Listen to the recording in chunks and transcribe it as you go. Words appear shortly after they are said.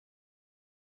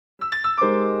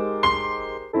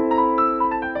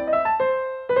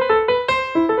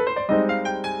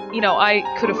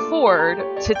I could afford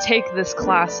to take this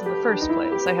class in the first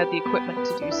place. I had the equipment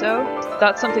to do so.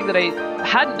 That's something that I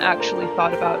hadn't actually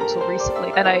thought about until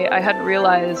recently. And I hadn't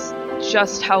realized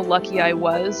just how lucky I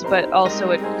was, but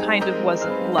also it kind of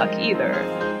wasn't luck either.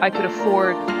 I could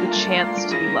afford the chance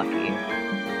to be lucky.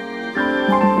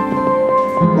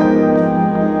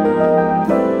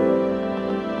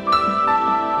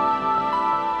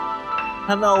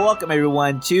 Hello, welcome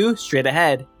everyone to Straight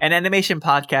Ahead, an animation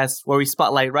podcast where we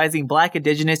spotlight rising Black,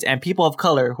 Indigenous, and people of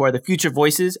color who are the future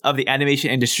voices of the animation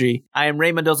industry. I am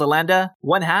Ray Mendoza-Landa,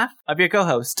 one half of your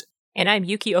co-host. And I'm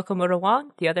Yuki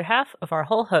Okamoto-Wong, the other half of our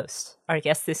whole host. Our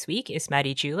guest this week is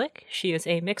Maddie Julik. She is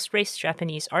a mixed-race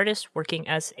Japanese artist working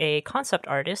as a concept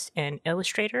artist and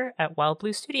illustrator at Wild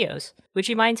Blue Studios. Would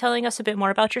you mind telling us a bit more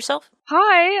about yourself?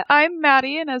 Hi, I'm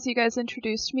Maddie, and as you guys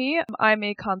introduced me, I'm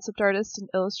a concept artist and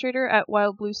illustrator at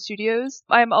Wild Blue Studios.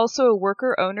 I'm also a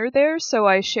worker owner there, so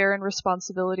I share in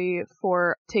responsibility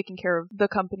for taking care of the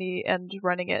company and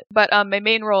running it. But my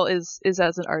main role is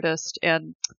as an artist,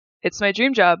 and it's my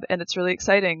dream job, and it's really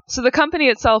exciting. So the company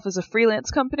itself is a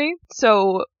freelance company,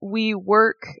 so we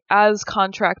work as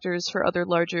contractors for other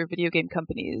larger video game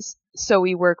companies. So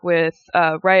we work with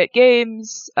Riot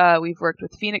Games, we've worked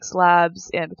with Phoenix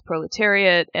Labs and with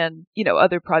Proletariat and,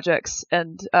 other projects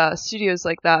and studios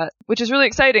like that, which is really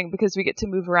exciting because we get to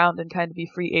move around and kind of be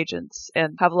free agents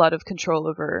and have a lot of control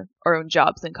over our own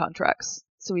jobs and contracts.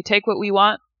 So we take what we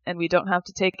want, and we don't have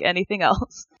to take anything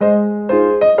else.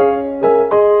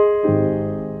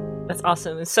 That's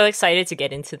awesome. I'm so excited to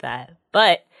get into that.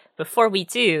 But before we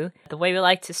do, the way we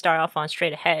like to start off on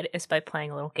Straight Ahead is by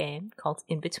playing a little game called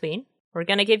In Between. We're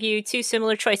going to give you two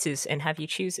similar choices and have you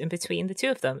choose in between the two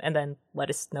of them and then let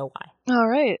us know why. All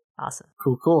right. Awesome.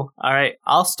 Cool. All right,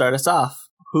 I'll start us off.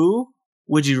 Who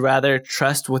would you rather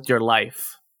trust with your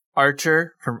life?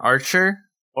 Archer from Archer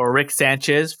or Rick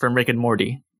Sanchez from Rick and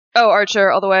Morty? Oh,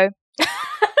 Archer, all the way.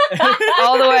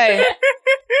 All the way.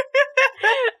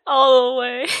 All the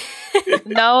way.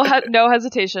 No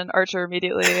hesitation, Archer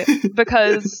immediately.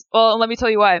 Because, well, let me tell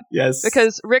you why. Yes.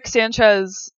 Because Rick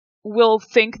Sanchez will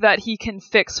think that he can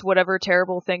fix whatever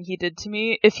terrible thing he did to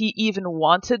me if he even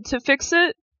wanted to fix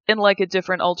it in like a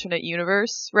different alternate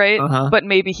universe, right? Uh-huh. But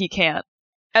maybe he can't.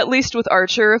 At least with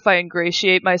Archer, if I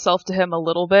ingratiate myself to him a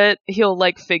little bit, he'll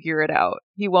like figure it out.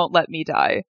 He won't let me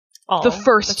die. Oh, the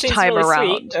first time really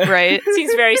around, sweet. right?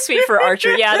 Seems very sweet for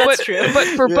Archer. Yeah, that's true. But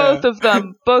for both of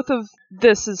them, both of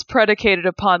this is predicated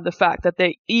upon the fact that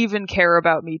they even care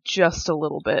about me just a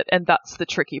little bit, and that's the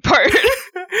tricky part.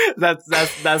 That's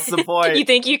the point. You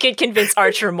think you could convince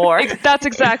Archer more? That's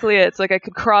exactly it. It's like I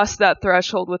could cross that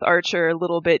threshold with Archer a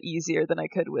little bit easier than I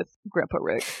could with Grandpa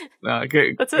Rick.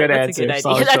 Good That's answer. a good idea.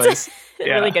 Solid That's choice. a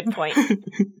really good point.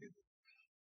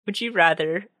 Would you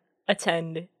rather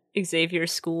attend Xavier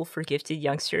School for Gifted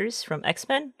Youngsters from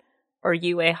X-Men or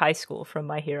UA High School from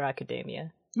My Hero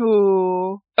Academia?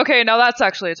 Ooh. Okay, now that's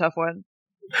actually a tough one.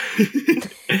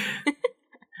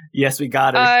 Yes, we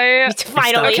got it.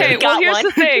 Finally, okay, got well, here's one.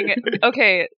 the thing.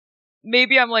 Okay,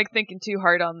 maybe I'm like thinking too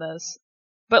hard on this,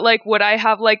 but like, would I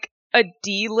have like a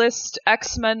D-list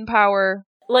X-Men power?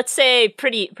 Let's say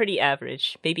pretty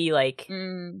average. Maybe like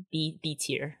B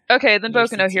tier. Okay, then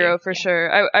Boku no Hero for yeah.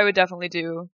 sure. I would definitely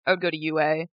do. I would go to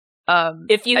UA.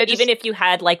 Even if you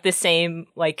had like the same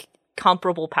like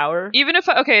comparable power. Even if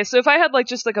so if I had like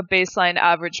just like a baseline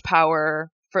average power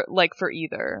for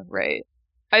either, right?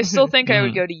 I still think I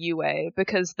would go to UA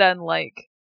because then like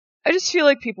I just feel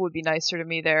like people would be nicer to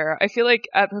me there. I feel like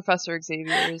at Professor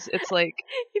Xavier's it's like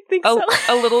You think so?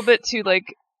 a little bit too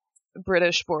like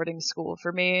British boarding school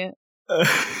for me.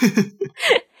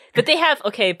 But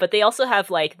they also have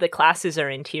like the classes are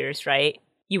in tiers, right?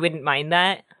 You wouldn't mind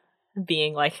that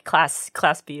being like class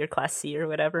B or class C or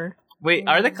whatever. Wait,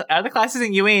 are the classes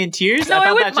in UA in tiers? No,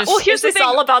 I wouldn't. Well, here's Is this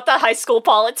all about the high school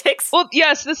politics? Well,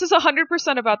 yes, this is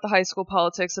 100% about the high school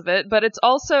politics of it, but it's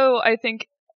also, I think,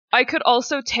 I could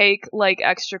also take, like,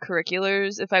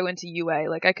 extracurriculars if I went to UA.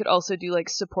 Like, I could also do, like,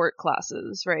 support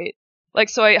classes, right? Like,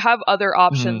 so I have other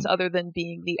options other than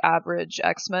being the average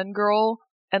X-Men girl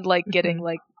and, like, getting,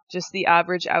 like, just the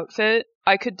average outfit.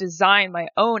 I could design my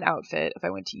own outfit if I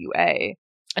went to UA.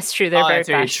 That's true. They're very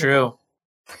fashionable. True.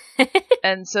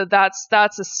 And so that's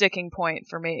a sticking point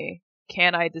for me.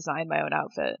 Can I design my own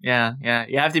outfit? Yeah.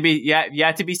 You have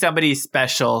to be somebody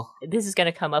special. This is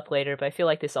going to come up later, but I feel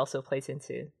like this also plays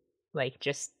into like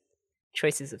just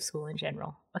choices of school in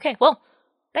general. Okay, well,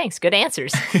 thanks. Good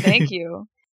answers. Thank you.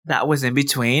 That was In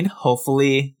Between.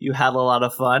 Hopefully you had a lot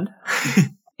of fun.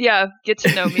 Yeah, get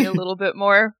to know me a little bit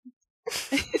more.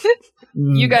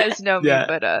 You guys know me,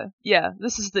 but yeah,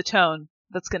 this is the tone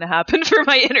that's going to happen for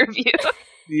my interview.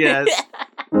 Yes.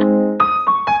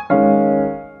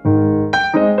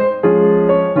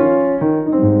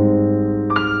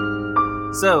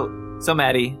 So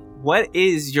Maddie, what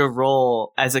is your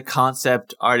role as a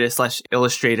concept artist /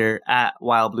 illustrator at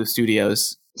Wild Blue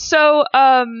Studios? So,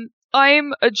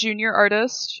 I'm a junior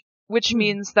artist, which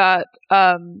means that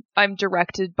I'm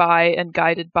directed by and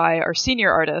guided by our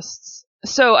senior artists.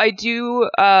 So I do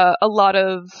a lot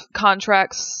of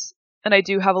contracts, and I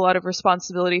do have a lot of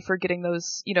responsibility for getting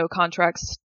those,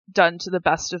 contracts done to the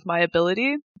best of my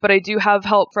ability. But I do have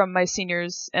help from my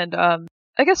seniors, and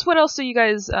I guess what else do you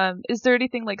guys, is there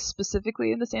anything like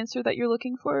specifically in this answer that you're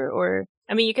looking for, or?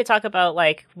 I mean, you could talk about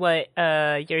like what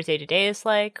your day-to-day is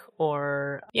like,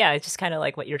 or yeah, it's just kind of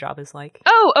like what your job is like.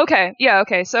 Oh, okay. Yeah,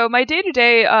 okay. So my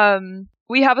day-to-day,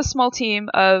 we have a small team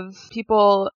of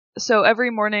people. So every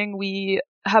morning we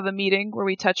have a meeting where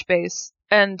we touch base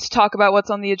and talk about what's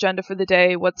on the agenda for the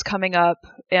day, what's coming up,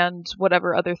 and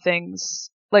whatever other things.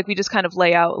 Like we just kind of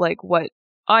lay out like what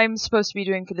I'm supposed to be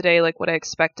doing for the day, like what I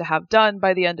expect to have done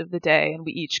by the end of the day, and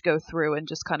we each go through and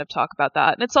just kind of talk about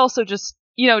that. And it's also just,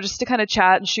 just to kind of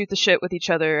chat and shoot the shit with each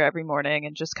other every morning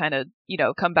and just kind of,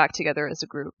 come back together as a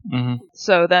group. Mm-hmm.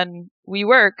 So then we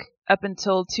work up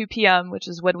until 2 p.m., which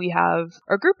is when we have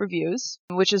our group reviews,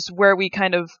 which is where we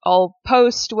kind of all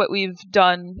post what we've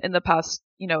done in the past,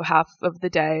 half of the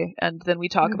day. And then we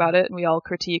talk about it and we all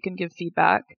critique and give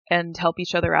feedback and help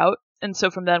each other out. And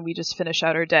so from then we just finish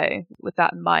out our day with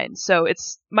that in mind. So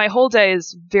my whole day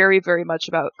is very, very much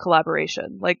about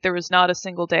collaboration. Like there is not a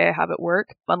single day I have at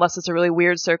work, unless it's a really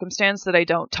weird circumstance, that I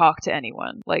don't talk to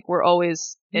anyone. Like we're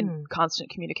always in constant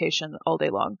communication all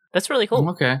day long. That's really cool.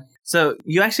 Okay. So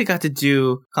you actually got to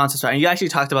do concept art, and you actually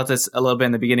talked about this a little bit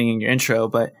in the beginning in your intro,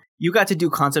 but you got to do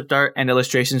concept art and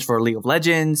illustrations for League of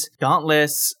Legends,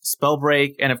 Dauntless,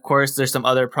 Spellbreak, and of course there's some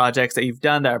other projects that you've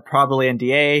done that are probably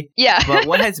NDA. Yeah. But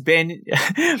what has been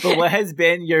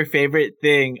your favorite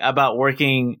thing about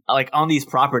working like on these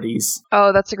properties?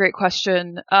 Oh, that's a great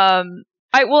question.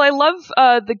 I love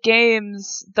the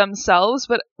games themselves,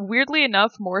 but weirdly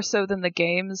enough, more so than the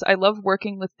games, I love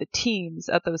working with the teams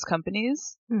at those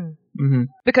companies. Mm-hmm.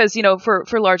 Because,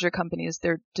 for larger companies,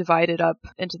 they're divided up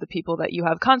into the people that you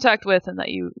have contact with and that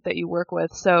you work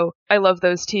with. So I love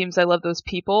those teams. I love those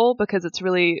people because it's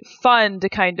really fun to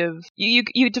kind of,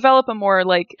 you develop a more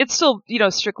like, it's still,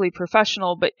 strictly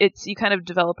professional, but you kind of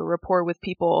develop a rapport with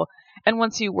people. And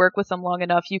once you work with them long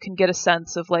enough, you can get a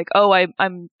sense of like, oh,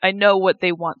 I know what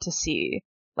they want to see.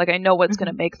 Like I know what's going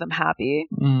to make them happy.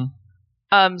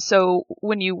 So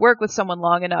when you work with someone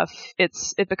long enough,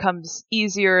 it becomes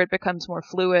easier, it becomes more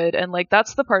fluid. And like,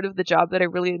 that's the part of the job that I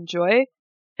really enjoy,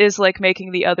 is like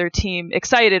making the other team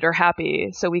excited or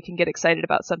happy so we can get excited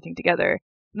about something together.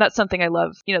 And that's something I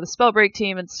love, the Spellbreak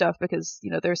team and stuff, because,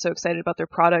 they're so excited about their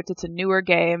product. It's a newer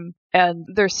game and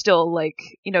they're still like,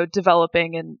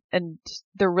 developing and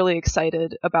they're really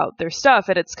excited about their stuff.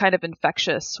 And it's kind of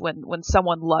infectious when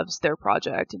someone loves their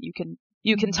project, and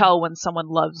you can tell when someone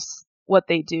loves what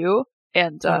they do.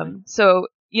 And, so,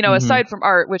 aside from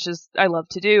art, which is I love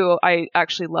to do, I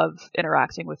actually love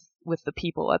interacting with the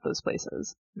people at those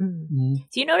places. Do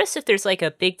you notice if there's like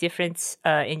a big difference,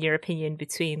 in your opinion,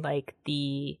 between like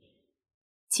the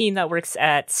team that works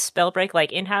at Spellbreak,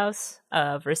 like in-house,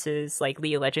 versus like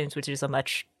League of Legends, which is a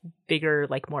much bigger,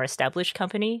 like more established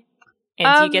company?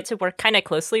 And do you get to work kind of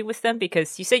closely with them?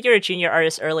 Because you said you're a junior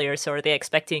artist earlier, so are they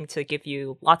expecting to give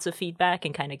you lots of feedback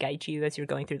and kind of guide you as you're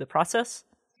going through the process?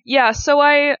 Yeah, so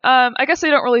I guess I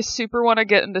don't really super want to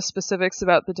get into specifics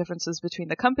about the differences between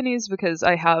the companies because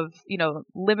I have,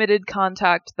 limited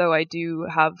contact, though I do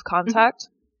have contact.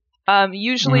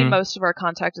 Usually most of our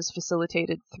contact is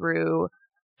facilitated through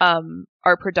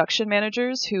our production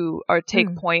managers who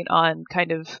take point on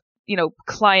kind of,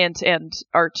 client and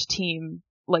art team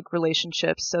like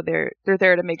relationships. So they're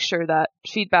there to make sure that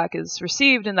feedback is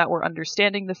received and that we're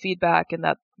understanding the feedback and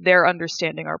that they're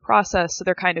understanding our process. So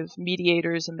they're kind of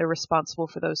mediators and they're responsible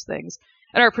for those things.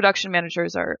 And our production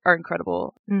managers are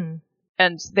incredible.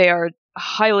 And they are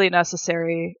highly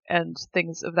necessary and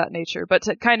things of that nature. But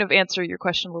to kind of answer your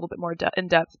question a little bit more in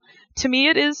depth, to me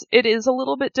it is a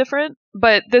little bit different,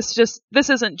 but this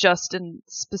isn't just in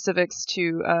specifics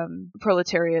to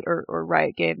Proletariat or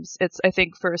Riot Games. It's, I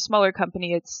think for a smaller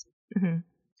company,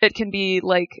 it can be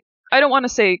like, I don't want to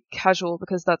say casual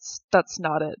because that's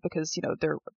not it, because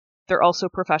they're also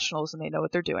professionals and they know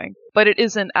what they're doing, but it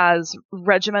isn't as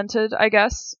regimented, I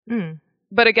guess.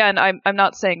 But again, I'm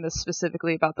not saying this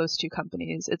specifically about those two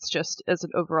companies. It's just as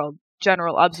an overall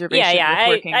general observation.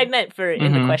 I meant for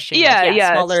in the question.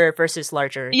 Smaller versus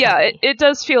larger. Yeah, it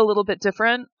does feel a little bit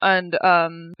different, and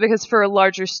because for a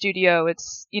larger studio,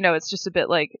 it's it's just a bit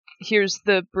like, here's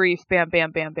the brief, bam,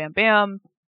 bam, bam, bam, bam.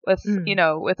 With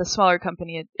with a smaller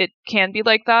company, it can be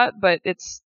like that, but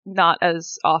it's not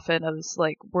as often as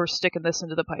like, we're sticking this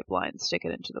into the pipeline, stick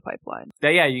it into the pipeline.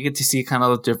 Yeah, you get to see kind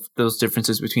of those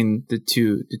differences between the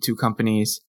two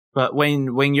companies. But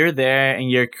when you're there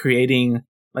and you're creating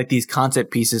like these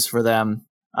concept pieces for them,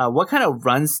 what kind of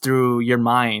runs through your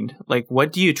mind? Like,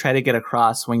 what do you try to get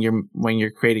across when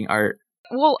you're creating art?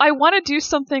 Well, I want to do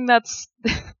something that's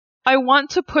I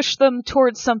want to push them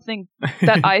towards something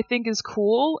that I think is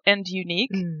cool and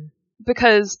unique.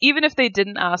 Because even if they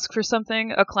didn't ask for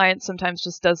something, a client sometimes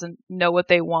just doesn't know what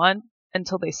they want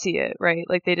until they see it, right?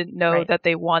 Like, they didn't know that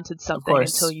they wanted something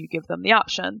until you give them the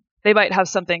option. They might have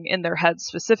something in their head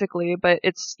specifically, but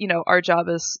it's, our job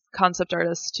as concept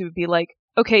artists to be like,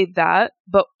 okay, that,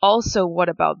 but also what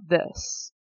about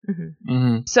this?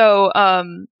 So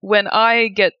when I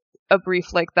get a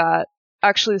brief like that,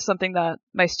 actually something that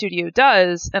my studio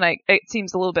does, and it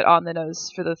seems a little bit on the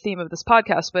nose for the theme of this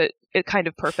podcast, but it kind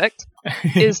of perfect,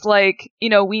 is like,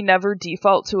 we never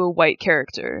default to a white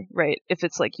character, right? If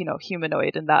it's like,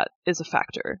 humanoid, and that is a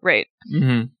factor, right?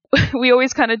 We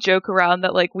always kind of joke around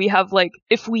that, like, we have, like,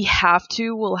 if we have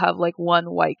to, we'll have, like, one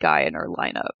white guy in our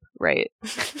lineup, right?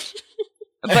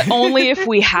 But only if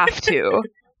we have to.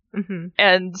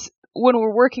 And when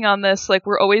we're working on this, like,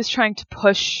 we're always trying to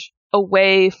push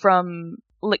away from,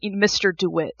 like, Mr.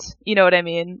 DeWitt. You know what I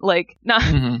mean? Like, not...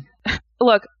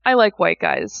 Look, I like white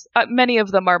guys. Many of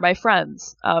them are my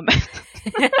friends.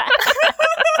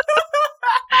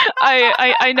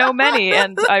 I know many,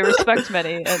 and I respect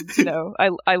many, and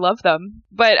I love them.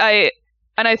 But I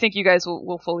think you guys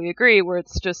will fully agree, where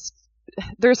it's just,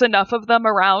 there's enough of them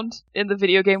around in the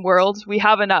video game world. We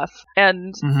have enough,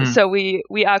 and so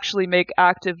we actually make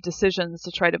active decisions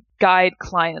to try to guide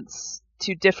clients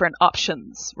to different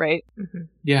options, right?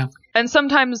 Yeah. And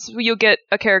sometimes you'll get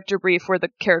a character brief where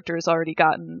the character has already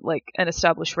gotten like an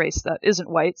established race that isn't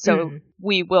white, so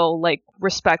we will like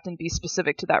respect and be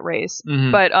specific to that race.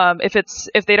 But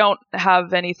if they don't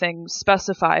have anything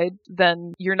specified,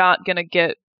 then you're not gonna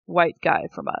get white guy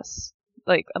from us,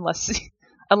 like,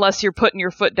 unless you're putting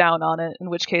your foot down on it, in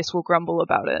which case we'll grumble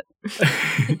about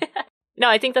it. No,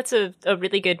 I think that's a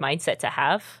really good mindset to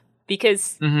have,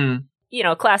 because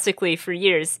classically for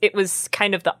years, it was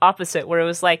kind of the opposite, where it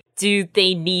was like, do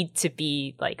they need to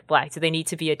be like black? Do they need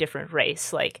to be a different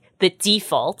race? Like, the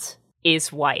default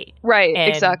is white. Right, and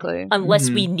exactly. Unless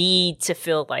we need to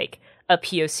fill like a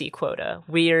POC quota,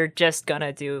 we're just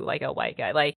gonna do like a white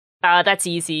guy. Like, that's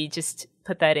easy, just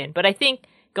put that in. But I think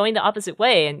going the opposite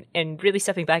way and really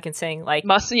stepping back and saying like,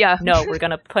 no, we're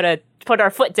gonna put our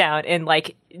foot down and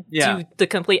like do the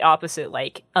complete opposite.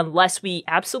 Like, unless we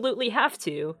absolutely have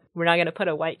to, we're not gonna put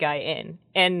a white guy in.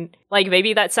 And like,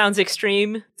 maybe that sounds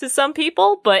extreme to some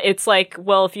people, but it's like,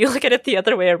 well, if you look at it the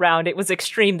other way around, it was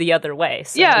extreme the other way.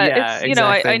 So, it's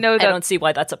exactly. I know that. I don't see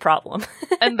why that's a problem.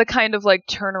 And the kind of like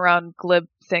turnaround glib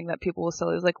thing that people will say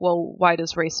is like, well, why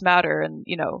does race matter? And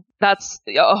that's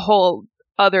a whole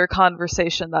other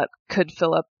conversation that could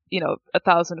fill up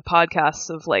 1,000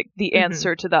 podcasts of like the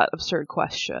answer to that absurd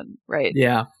question, right?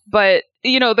 Yeah. But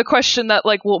the question that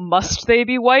like, well, must they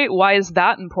be white? Why is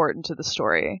that important to the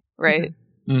story, right?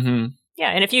 Yeah,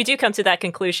 and if you do come to that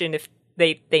conclusion, if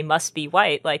they must be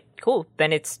white, like, cool,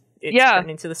 then it's turned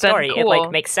into the story. Cool. It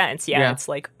like makes sense. Yeah, it's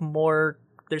like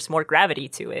there's more gravity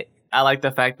to it. I like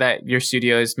the fact that your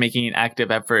studio is making an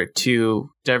active effort to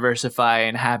diversify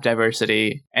and have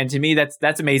diversity. And to me,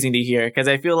 that's amazing to hear, because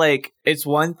I feel like it's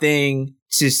one thing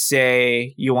to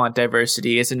say you want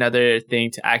diversity. It's another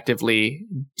thing to actively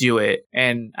do it.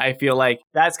 And I feel like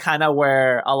that's kind of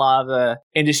where a lot of the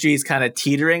industry is kind of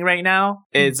teetering right now,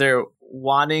 is they're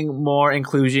wanting more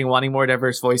inclusion, wanting more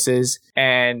diverse voices.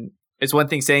 And it's one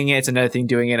thing saying it, it's another thing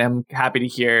doing it. I'm happy to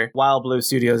hear Wild Blue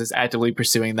Studios is actively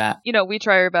pursuing that. We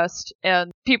try our best,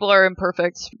 and people are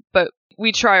imperfect, but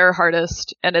we try our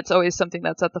hardest, and it's always something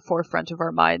that's at the forefront of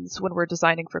our minds when we're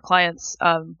designing for clients,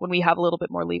 when we have a little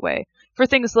bit more leeway. For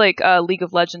things like League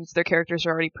of Legends, their characters are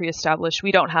already pre-established.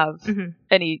 We don't have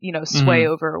any, sway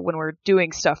over when we're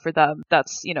doing stuff for them.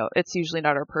 That's, it's usually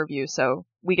not our purview, so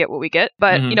we get what we get.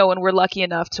 But, when we're lucky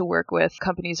enough to work with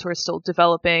companies who are still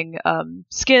developing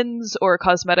skins or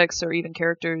cosmetics or even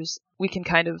characters, we can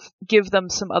kind of give them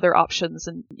some other options.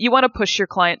 And you want to push your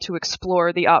client to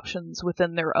explore the options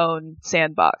within their own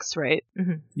sandbox, right?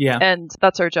 Yeah. And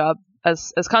that's our job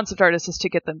as concept artists, is to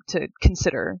get them to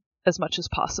consider as much as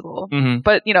possible. Mm-hmm.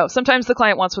 But, sometimes the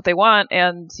client wants what they want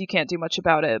and you can't do much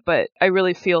about it. But I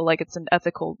really feel like it's an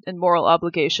ethical and moral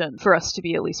obligation for us to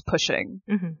be at least pushing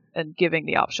and giving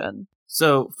the option.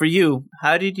 So for you,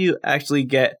 how did you actually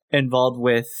get involved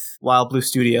with Wild Blue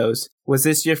Studios? Was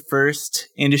this your first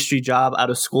industry job out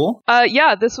of school?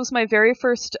 Yeah, this was my very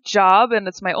first job, and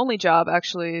it's my only job,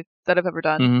 actually, that I've ever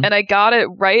done. And I got it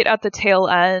right at the tail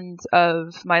end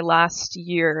of my last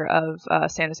year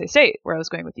of San Jose State, where I was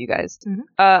going with you guys.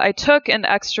 I took an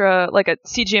extra, like a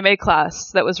CGMA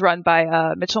class that was run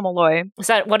by Mitchell Malloy.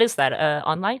 What is that,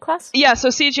 online class? Yeah, so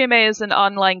CGMA is an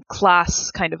online class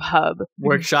kind of hub.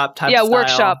 Workshop type Yeah, style.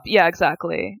 workshop. Yeah,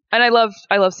 exactly. And I love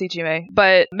CGMA.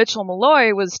 But Mitchell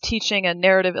Malloy was teaching a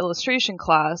narrative illustration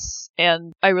class,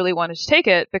 and I really wanted to take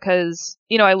it because,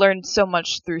 I learned so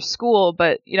much through school,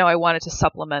 but, I wanted to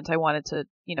supplement. I wanted to,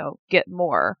 get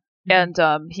more. And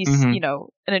he's, an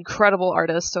incredible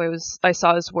artist. So I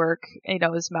saw his work,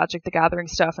 his Magic the Gathering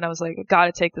stuff, and I was like, I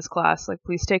gotta take this class. Like,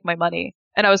 please take my money.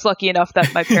 And I was lucky enough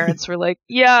that my parents were like,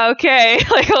 yeah, okay,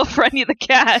 like I'll friend you the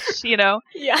cash,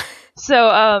 Yeah.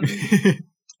 So,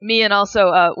 me and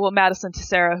also, Madison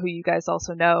Tessera, who you guys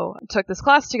also know, took this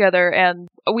class together, and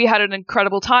we had an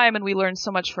incredible time, and we learned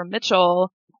so much from Mitchell.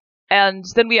 And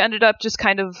then we ended up just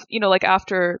kind of, like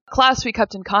after class, we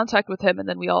kept in contact with him, and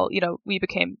then we all, we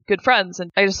became good friends.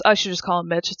 And I should just call him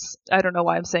Mitch. I don't know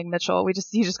why I'm saying Mitchell.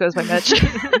 He just goes by Mitch.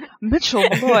 Mitchell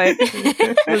Malloy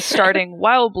was starting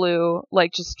Wild Blue,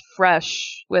 like just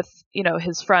fresh with,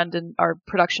 his friend and our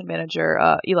production manager,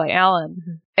 Eli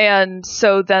Allen. And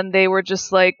so then they were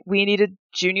just like, we need a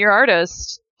junior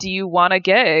artist. Do you want a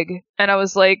gig? And I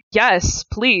was like, yes,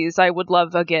 please. I would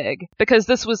love a gig. Because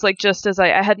this was like just as I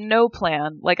had no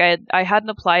plan. Like I hadn't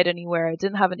applied anywhere. I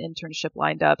didn't have an internship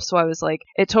lined up. So I was like,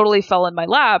 it totally fell in my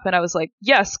lap. And I was like,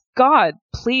 yes, God,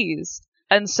 please.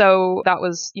 And so that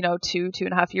was,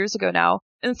 2.5 years ago now.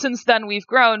 And since then we've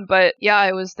grown, but yeah,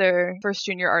 I was their first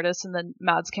junior artist, and then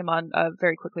Mads came on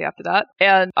very quickly after that.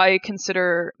 And I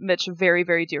consider Mitch a very,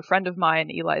 very dear friend of mine,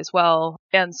 Eli as well.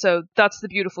 And so that's the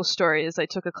beautiful story, is I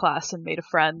took a class and made a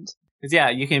friend. Because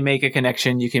yeah, you can make a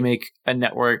connection, you can make a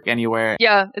network anywhere.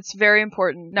 Yeah, it's very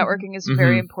important. Networking is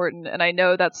very important, and I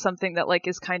know that's something that like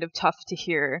is kind of tough to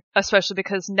hear, especially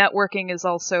because networking is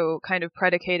also kind of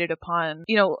predicated upon,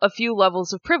 a few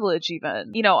levels of privilege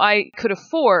even. I could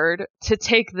afford to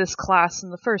take this class in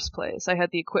the first place. I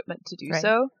had the equipment to do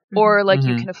so. Or like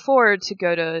you can afford to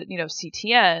go to,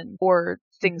 CTN or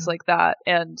things like that.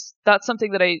 And that's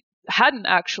something that I hadn't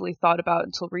actually thought about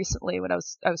until recently when I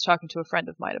was talking to a friend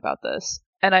of mine about this.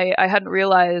 And I hadn't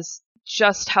realized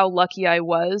just how lucky I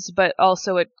was, but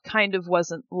also it kind of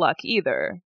wasn't luck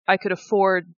either. I could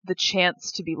afford the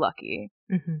chance to be lucky.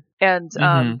 And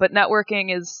but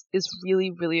networking is really,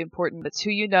 really important. It's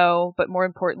who you know, but more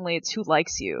importantly, it's who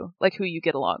likes you, like who you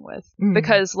get along with.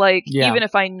 Because even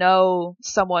if I know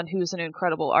someone who's an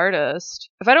incredible artist,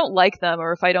 if I don't like them,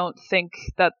 or if I don't think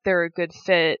that they're a good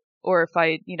fit, or if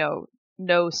I,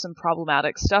 know some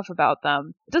problematic stuff about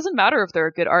them, it doesn't matter if they're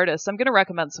a good artist. I'm going to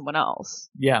recommend someone else.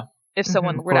 Yeah. If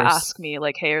someone were to ask me,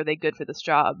 like, hey, are they good for this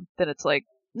job? Then it's like,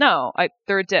 no,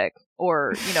 they're a dick.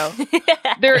 Or,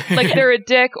 they're a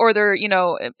dick, or they're,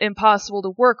 impossible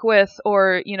to work with,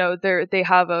 or, they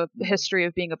have a history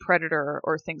of being a predator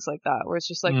or things like that, where it's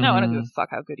just like, no, I don't give a fuck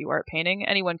how good you are at painting.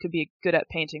 Anyone could be good at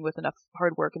painting with enough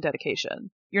hard work and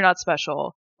dedication. You're not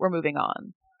special. We're moving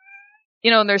on.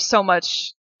 And there's so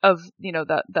much of,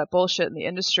 that bullshit in the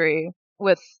industry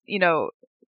with,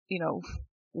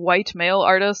 white male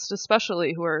artists,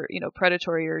 especially, who are,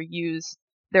 predatory or use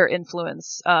their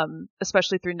influence,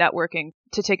 especially through networking,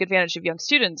 to take advantage of young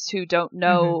students who don't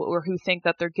know or who think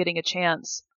that they're getting a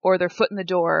chance or their foot in the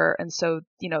door. And so,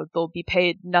 they'll be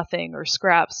paid nothing or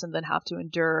scraps and then have to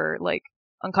endure like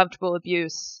uncomfortable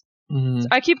abuse.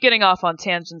 I keep getting off on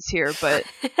tangents here, but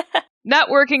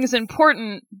networking is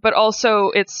important, but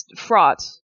also it's fraught.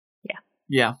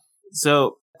 Yeah.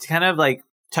 So to kind of like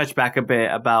touch back a bit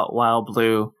about Wild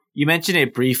Blue, you mentioned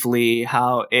it briefly,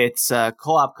 how it's a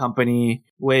co-op company,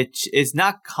 which is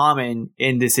not common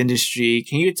in this industry.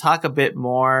 Can you talk a bit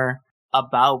more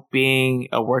about being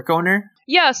a work owner?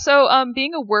 Yeah. So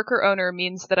being a worker owner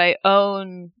means that I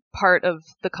own part of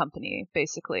the company,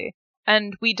 basically.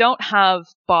 And we don't have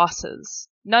bosses.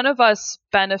 None of us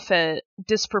benefit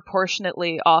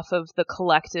disproportionately off of the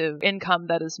collective income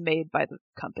that is made by the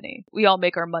company. We all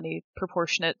make our money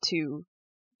proportionate to,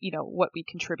 what we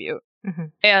contribute.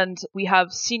 And we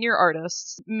have senior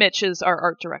artists. Mitch is our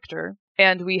art director.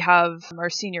 And we have our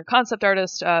senior concept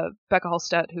artist, Becca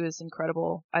Halstead, who is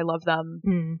incredible. I love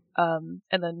them. And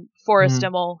then Forrest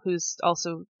Immel, who's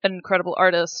also an incredible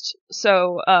artist.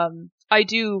 So I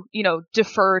do,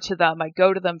 defer to them. I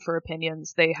go to them for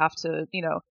opinions. They have to,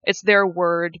 it's their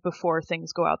word before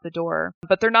things go out the door.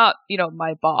 But they're not,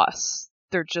 my boss.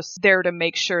 They're just there to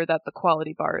make sure that the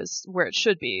quality bar is where it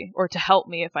should be, or to help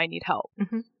me if I need help.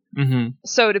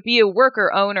 So to be a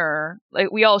worker owner,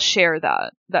 like, we all share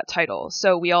that title.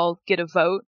 So we all get a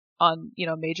vote on,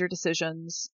 major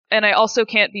decisions. And I also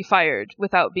can't be fired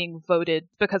without being voted,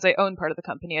 because I own part of the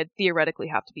company. I'd theoretically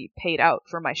have to be paid out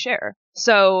for my share.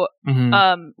 So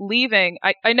leaving,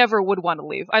 I never would want to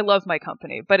leave. I love my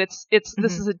company, but this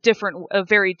is a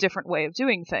very different way of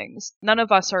doing things. None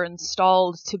of us are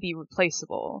installed to be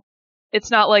replaceable.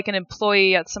 It's not like an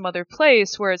employee at some other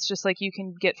place where it's just like you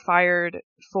can get fired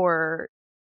for,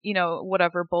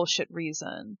 whatever bullshit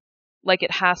reason. Like,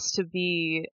 it has to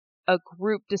be a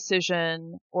group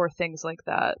decision or things like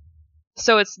that.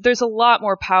 So there's a lot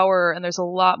more power and there's a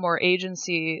lot more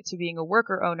agency to being a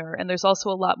worker owner. And there's also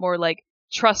a lot more like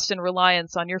trust and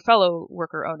reliance on your fellow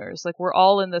worker owners. Like, we're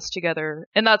all in this together.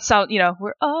 And that sound,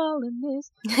 we're all in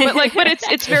this. But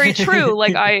it's very true.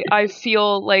 Like, I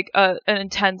feel like an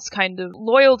intense kind of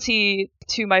loyalty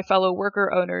to my fellow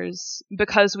worker owners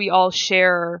because we all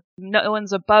share. No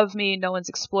one's above me. No one's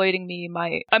exploiting me.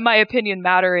 My opinion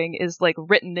mattering is like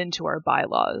written into our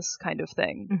bylaws kind of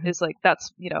thing. Is like,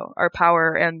 that's, our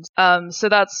power. And, so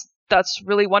that's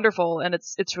really wonderful. And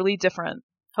it's really different.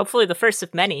 Hopefully the first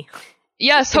of many.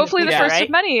 Yes, hopefully the first right?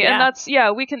 of many. Yeah. And that's,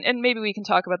 we can, and maybe we can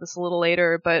talk about this a little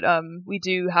later, but we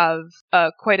do have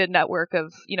quite a network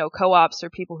of, co-ops or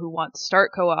people who want to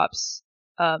start co-ops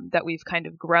that we've kind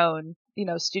of grown,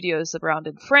 studios around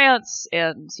in France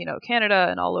and, Canada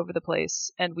and all over the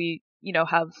place. And we,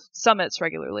 have summits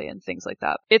regularly and things like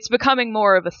that. It's becoming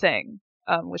more of a thing,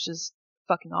 which is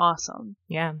fucking awesome.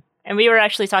 Yeah. And we were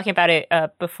actually talking about it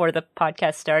before the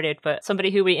podcast started, but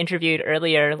somebody who we interviewed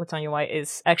earlier, Latonya White,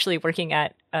 is actually working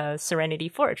at Serenity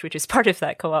Forge, which is part of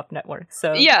that co-op network.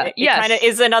 So it kind of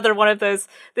is another one of those,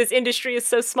 this industry is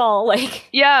so small, like...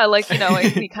 Yeah, like,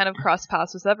 we kind of cross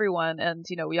paths with everyone, and,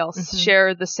 we all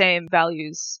share the same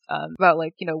values about,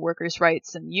 like, workers'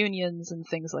 rights and unions and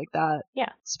things like that. Yeah.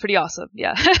 It's pretty awesome,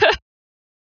 yeah.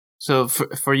 So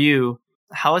for you,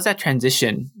 how is that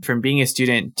transition from being a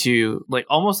student to like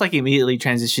almost like immediately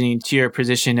transitioning to your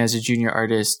position as a junior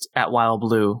artist at Wild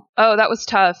Blue? Oh, that was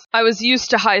tough. I was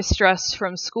used to high stress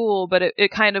from school, but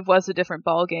it kind of was a different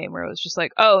ball game where it was just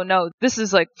like, oh no, this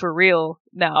is like for real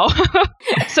now.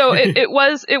 So it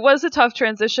was a tough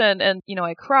transition, and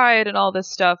I cried and all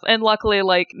this stuff. And luckily,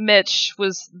 like, Mitch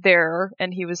was there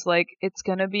and he was like, it's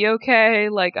gonna be okay.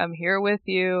 Like, I'm here with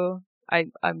you.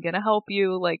 I'm gonna help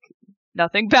you. Like,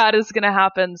 nothing bad is going to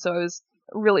happen. So I was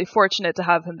really fortunate to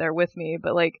have him there with me.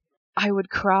 But like, I would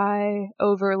cry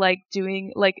over like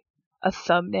doing like a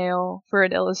thumbnail for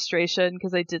an illustration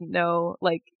because I didn't know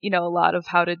like, a lot of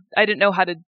I didn't know how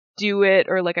to do it,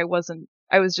 or like I was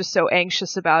just so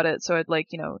anxious about it. So I'd like,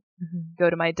 go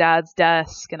to my dad's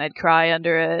desk and I'd cry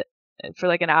under it for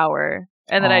like an hour.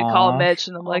 And then I'd call Mitch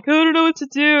and I'm like, I don't know what to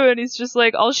do. And he's just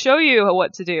like, I'll show you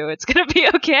what to do. It's going to be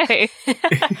okay.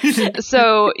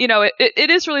 So, it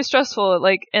is really stressful.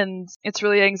 Like, and it's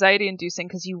really anxiety inducing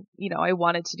because I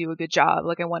wanted to do a good job.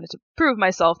 Like, I wanted to prove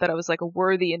myself that I was like a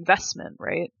worthy investment.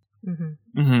 Right.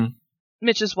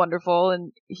 Mitch is wonderful.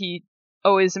 And he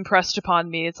always impressed upon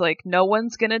me. It's like, no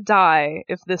one's going to die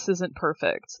if this isn't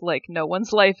perfect. Like, no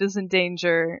one's life is in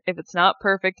danger. If it's not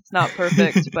perfect, it's not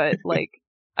perfect. But like,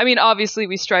 I mean, obviously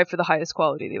we strive for the highest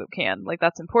quality that we can. Like,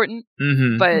 that's important.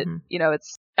 But,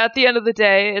 it's at the end of the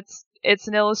day, it's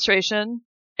an illustration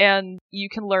and you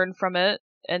can learn from it.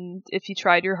 And if you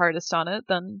tried your hardest on it,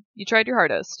 then you tried your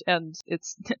hardest, and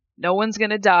it's no one's going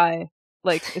to die.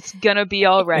 Like, it's going to be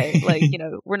all right. Like,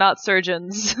 we're not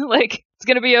surgeons. Like, it's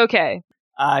going to be okay.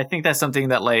 I think that's something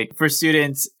that, like, for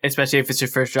students, especially if it's your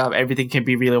first job, everything can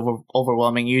be really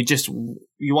overwhelming. You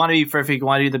want to be perfect, you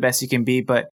want to do the best you can be,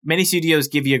 but many studios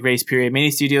give you a grace period.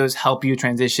 Many studios help you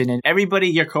transition, and everybody,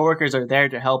 your coworkers, are there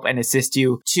to help and assist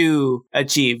you to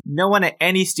achieve. No one at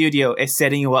any studio is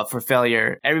setting you up for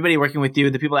failure. Everybody working with you,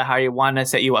 the people that hire you, want to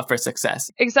set you up for success.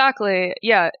 Exactly.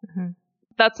 Yeah.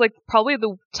 That's like probably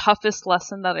the toughest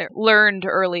lesson that I learned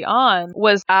early on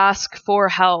was ask for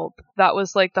help. That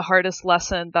was like the hardest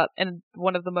lesson, and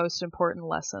one of the most important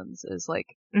lessons is like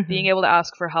being able to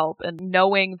ask for help and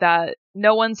knowing that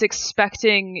no one's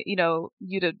expecting,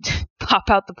 you to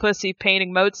pop out the pussy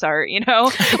painting Mozart,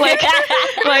 like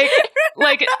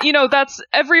Like, that's,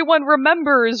 everyone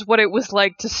remembers what it was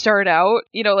like to start out,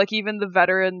 like even the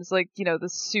veterans, like, the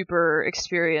super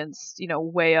experienced,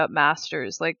 way up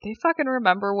masters, like they fucking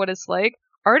remember what it's like.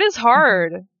 Art is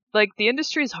hard. Mm-hmm. Like the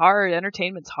industry's hard.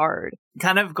 Entertainment's hard.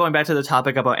 Kind of going back to the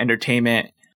topic about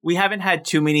entertainment, we haven't had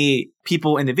too many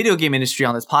people in the video game industry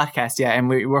on this podcast yet, and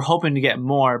we're hoping to get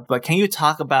more. But can you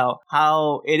talk about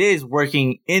how it is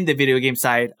working in the video game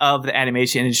side of the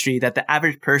animation industry that the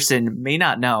average person may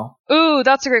not know? Ooh,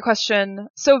 that's a great question.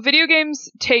 So video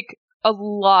games take a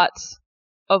lot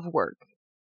of work.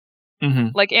 Mm-hmm.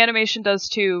 Like animation does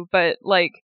too, but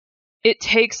like it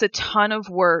takes a ton of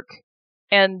work,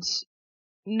 and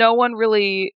no one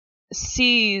really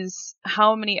sees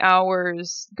how many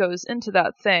hours goes into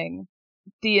that thing.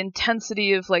 The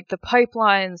intensity of like the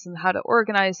pipelines and how to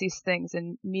organize these things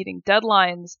and meeting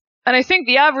deadlines. And I think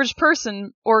the average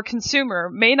person or consumer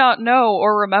may not know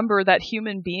or remember that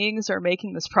human beings are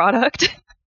making this product.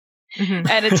 Mm-hmm.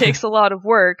 And it takes a lot of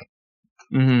work.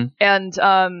 Mm-hmm.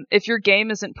 And if your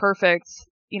game isn't perfect,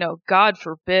 God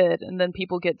forbid, and then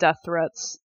people get death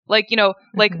threats. Like,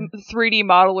 like 3D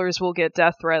modelers will get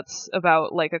death threats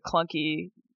about like a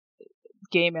clunky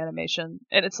game animation.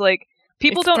 And it's like,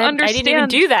 people don't understand. I didn't even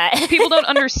do that. People don't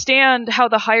understand how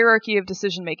the hierarchy of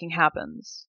decision making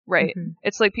happens. Right. Mm-hmm.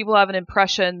 It's like people have an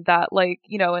impression that like,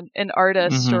 an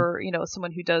artist or,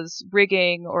 someone who does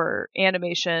rigging or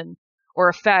animation or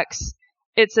effects,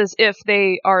 it's as if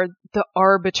they are the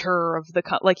arbiter of the,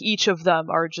 like each of them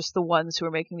are just the ones who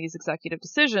are making these executive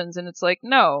decisions. And it's like,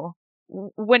 no.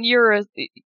 When you're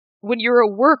a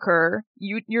worker,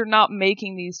 you're not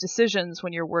making these decisions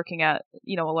when you're working at,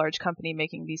 a large company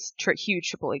making these huge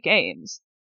AAA games.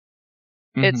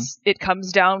 Mm-hmm. It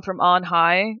comes down from on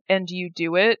high, and you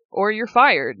do it or you're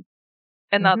fired.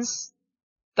 And that's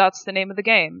the name of the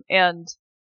game. And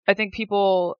I think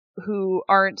people who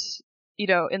aren't,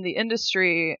 in the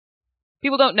industry,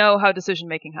 people don't know how decision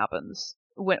making happens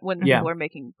when people are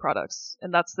making products.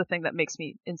 And that's the thing that makes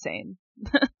me insane.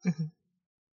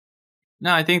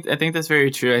 No, I think that's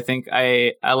very true. I think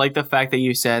I like the fact that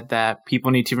you said that people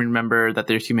need to remember that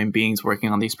there's human beings working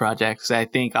on these projects. I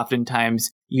think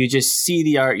oftentimes you just see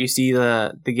the art, you see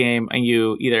the game, and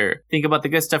you either think about the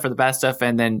good stuff or the bad stuff,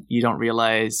 and then you don't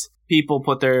realize people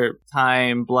put their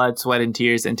time, blood, sweat, and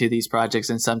tears into these projects.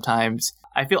 And sometimes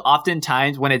I feel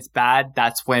oftentimes when it's bad,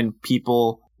 that's when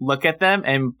people look at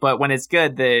them, but when it's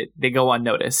good, they go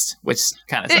unnoticed, which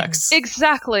kind of sucks.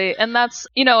 Exactly. And that's,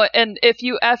 and if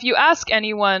you ask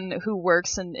anyone who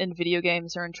works in video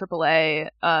games or in AAA,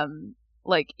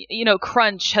 like,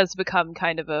 crunch has become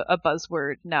kind of a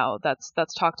buzzword now that's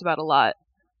talked about a lot,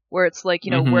 where it's like,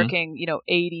 working,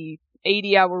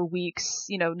 80-hour weeks,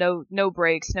 no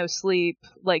breaks, no sleep,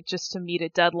 like just to meet a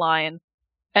deadline.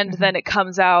 And then it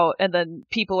comes out, and then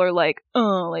people are like,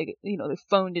 oh, like, they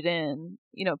phoned it in,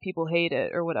 people hate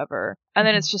it or whatever. And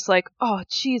then it's just like, oh,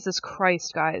 Jesus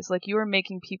Christ, guys. Like, you are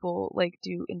making people, like,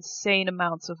 do insane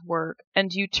amounts of work,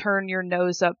 and you turn your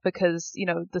nose up because,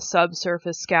 the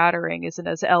subsurface scattering isn't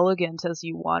as elegant as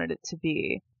you wanted it to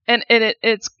be. And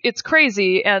it's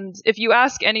crazy. And if you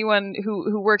ask anyone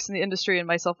who works in the industry, and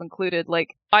myself included,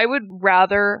 like, I would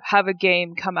rather have a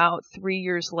game come out 3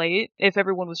 years late if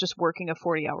everyone was just working a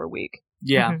 40-hour week.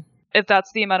 Yeah. If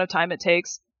that's the amount of time it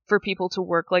takes for people to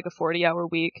work like a 40-hour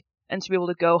week and to be able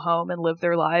to go home and live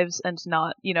their lives and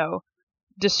not,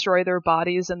 destroy their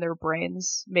bodies and their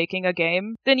brains making a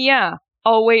game, then yeah,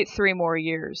 I'll wait 3 more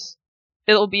years.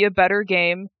 It'll be a better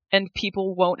game, and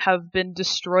people won't have been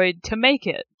destroyed to make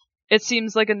it. It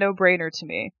seems like a no-brainer to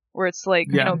me, where it's like,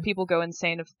 people go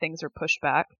insane if things are pushed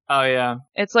back. Oh, yeah.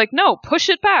 It's like, no, push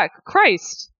it back.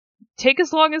 Christ. Take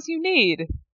as long as you need.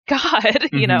 God,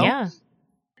 Yeah.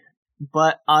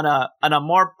 But on a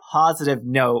more positive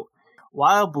note,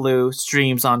 Wild Blue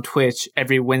streams on Twitch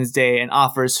every Wednesday and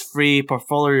offers free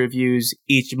portfolio reviews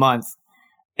each month.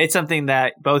 It's something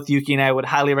that both Yuki and I would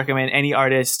highly recommend any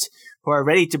artist who are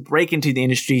ready to break into the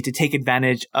industry to take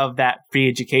advantage of that free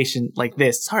education like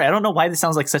this. Sorry, I don't know why this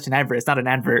sounds like such an advert. It's not an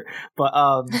advert, but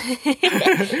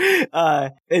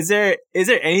is there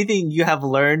anything you have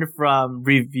learned from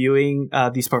reviewing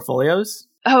these portfolios?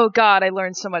 Oh God, I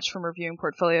learned so much from reviewing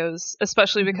portfolios,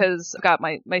 especially because I've got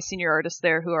my senior artists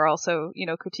there who are also,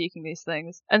 critiquing these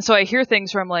things. And so I hear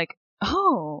things where I'm like,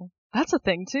 oh, that's a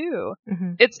thing too.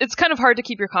 It's kind of hard to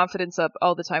keep your confidence up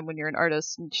all the time when you're an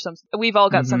artist. And we've all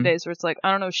got some days where it's like,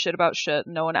 I don't know shit about shit,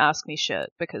 and no one asks me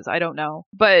shit because I don't know.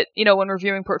 But, when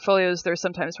reviewing portfolios, there's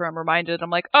sometimes where I'm reminded, I'm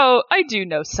like, oh, I do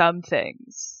know some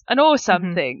things. I know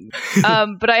some things.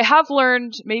 But I have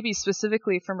learned, maybe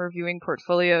specifically from reviewing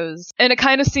portfolios, and it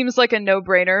kind of seems like a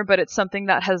no-brainer, but it's something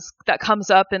that comes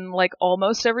up in like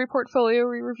almost every portfolio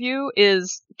we review,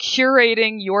 is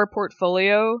curating your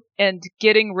portfolio and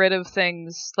getting rid of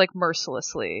things like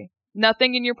mercilessly.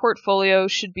 Nothing in your portfolio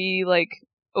should be like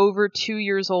over 2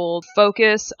 years old.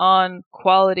 Focus on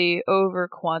quality over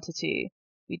quantity.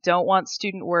 We don't want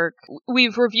student work.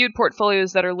 We've reviewed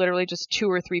portfolios that are literally just 2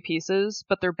 or 3 pieces,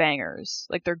 but they're bangers.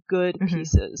 Like, they're good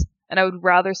pieces. And I would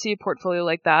rather see a portfolio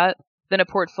like that than a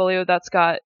portfolio that's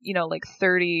got, like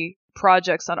 30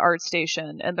 projects on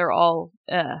ArtStation and they're all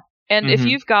And if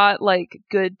you've got like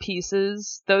good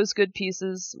pieces, those good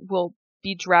pieces will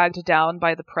be dragged down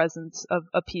by the presence of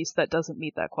a piece that doesn't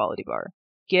meet that quality bar.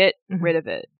 Get rid of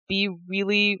it. Be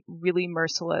really, really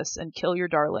merciless and kill your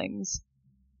darlings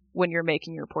when you're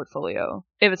making your portfolio.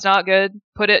 If it's not good,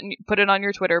 put it on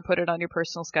your Twitter, put it on your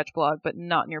personal sketch blog, but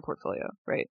not in your portfolio,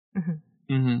 right?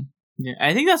 Yeah,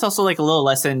 I think that's also like a little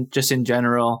lesson just in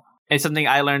general. It's something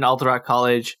I learned all throughout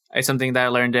college. It's something that I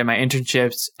learned in my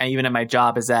internships and even in my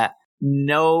job, is that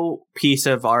no piece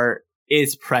of art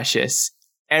is precious.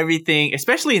 Everything,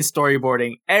 especially in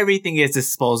storyboarding, everything is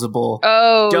disposable.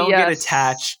 Oh, Don't yes. get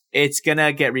attached. It's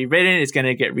gonna get rewritten. It's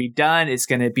gonna get redone. It's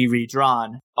gonna be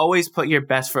redrawn. Always put your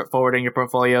best foot forward in your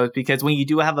portfolios, because when you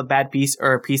do have a bad piece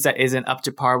or a piece that isn't up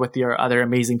to par with your other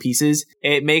amazing pieces,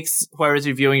 it makes whoever's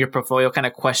reviewing your portfolio kind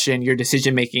of question your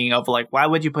decision making of like, why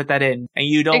would you put that in? And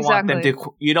you don't want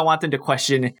them to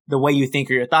question the way you think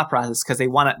or your thought process, because they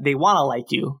wanna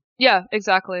like you. Yeah,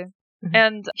 exactly.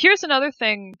 And here's another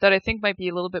thing that I think might be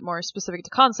a little bit more specific to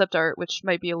concept art, which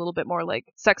might be a little bit more like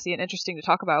sexy and interesting to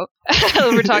talk about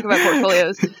when we're talking about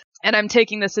portfolios. And I'm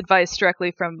taking this advice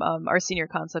directly from our senior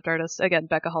concept artist, again,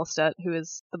 Becca Halstead, who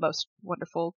is the most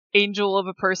wonderful angel of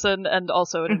a person and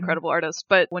also an incredible artist.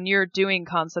 But when you're doing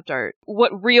concept art,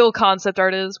 what real concept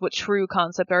art is, what true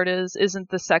concept art is,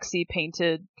 isn't the sexy,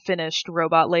 painted, finished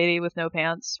robot lady with no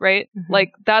pants, right?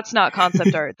 Like, that's not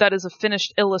concept art. That is a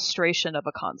finished illustration of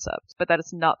a concept, but that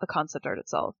is not the concept art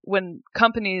itself. When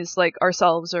companies like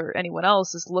ourselves or anyone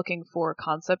else is looking for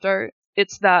concept art,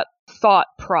 it's that thought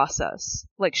process.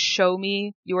 Like, show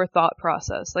me your thought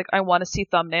process. Like, I want to see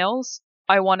thumbnails.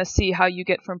 I want to see how you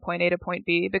get from point A to point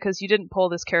B, because you didn't pull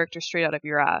this character straight out of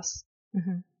your ass.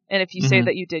 And if you say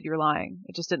that you did, you're lying.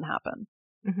 It just didn't happen.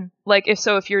 Like,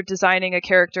 if you're designing a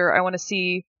character, I want to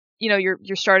see, your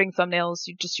starting thumbnails,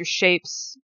 your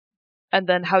shapes, and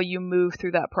then how you move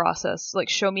through that process. Like,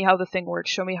 show me how the thing works.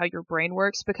 Show me how your brain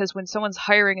works. Because when someone's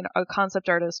hiring a concept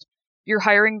artist, you're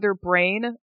hiring their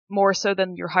brain more so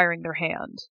than you're hiring their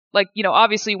hand. Like,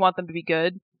 obviously you want them to be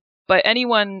good, but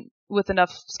anyone with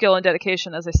enough skill and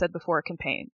dedication, as I said before, can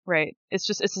paint, right? It's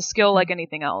a skill like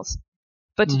anything else.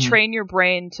 But to train your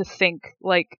brain to think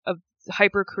like a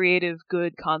hyper creative,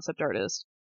 good concept artist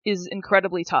is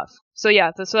incredibly tough. So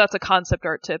yeah, so that's a concept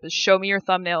art tip, is show me your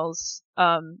thumbnails.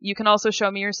 You can also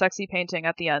show me your sexy painting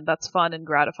at the end. That's fun and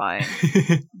gratifying.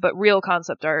 But real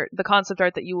concept art, the concept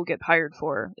art that you will get hired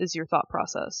for, is your thought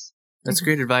process. That's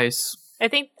great advice. I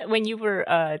think when you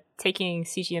were taking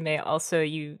CGMA also,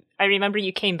 I remember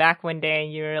you came back one day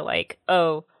and you were like,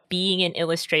 oh, being an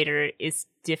illustrator is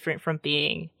different from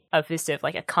being a visive,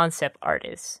 like a concept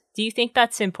artist. Do you think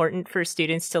that's important for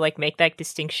students to like make that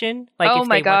distinction? Like, if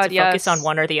they want to focus on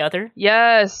one or the other?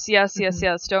 Yes.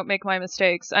 Don't make my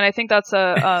mistakes. And I think that's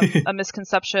a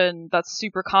misconception that's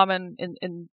super common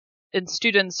in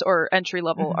students or entry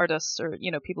level artists, or,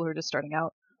 people who are just starting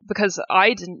out. Because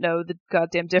I didn't know the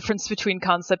goddamn difference between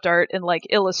concept art and like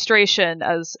illustration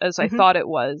as I thought it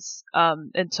was,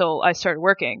 until I started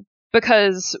working.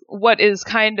 Because what is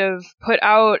kind of put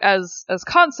out as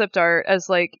concept art, as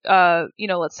like,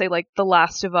 let's say like The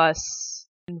Last of Us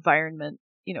environment,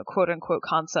 quote unquote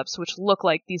concepts, which look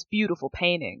like these beautiful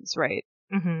paintings, right?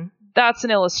 That's an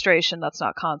illustration. That's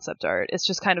not concept art. It's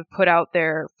just kind of put out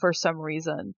there for some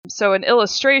reason. So an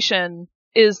illustration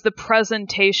is the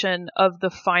presentation of the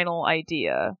final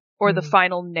idea or the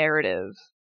final narrative.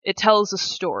 It tells a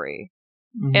story.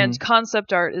 And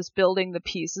concept art is building the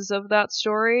pieces of that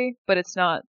story, but it's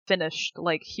not finished.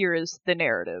 Like, here is the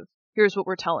narrative. Here's what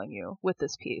we're telling you with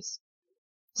this piece.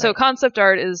 Right. So concept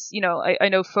art is, I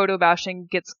know photo bashing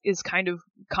is kind of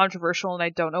controversial, and I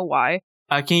don't know why.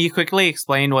 Can you quickly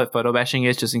explain what photo bashing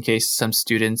is, just in case some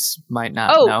students might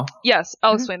not know? Yes,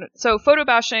 I'll explain it. So photo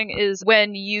bashing is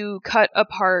when you cut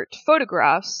apart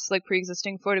photographs, like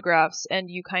pre-existing photographs, and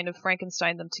you kind of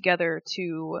Frankenstein them together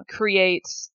to create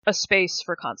a space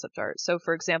for concept art. So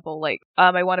for example, like,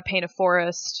 I want to paint a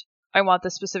forest. I want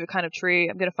this specific kind of tree.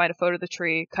 I'm going to find a photo of the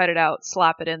tree, cut it out,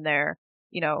 slap it in there,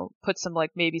 put some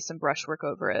like maybe some brushwork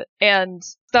over it. And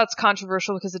that's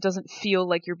controversial because it doesn't feel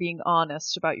like you're being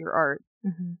honest about your art.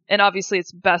 Mm-hmm. And obviously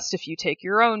it's best if you take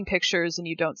your own pictures and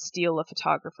you don't steal a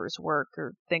photographer's work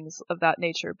or things of that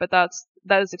nature. But that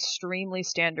is extremely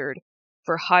standard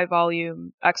for high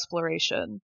volume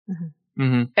exploration. Mm-hmm.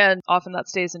 Mm-hmm. And often that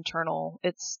stays internal.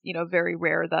 It's, very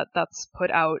rare that that's put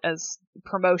out as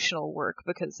promotional work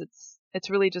because it's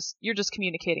really just, you're just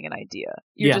communicating an idea.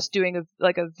 You're just doing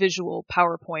a visual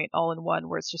PowerPoint all in one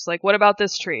where it's just like, what about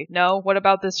this tree? No. What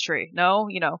about this tree? No.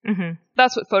 Mm-hmm.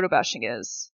 That's what photo bashing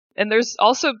is. And there's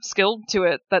also skill to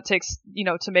it that takes,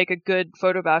 to make a good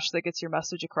photo bash that gets your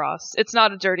message across. It's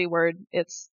not a dirty word.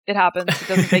 It happens. It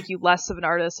doesn't make you less of an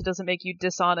artist. It doesn't make you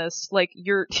dishonest. Like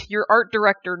your art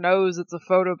director knows it's a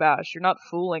photo bash. You're not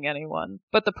fooling anyone.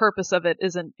 But the purpose of it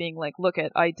isn't being like, look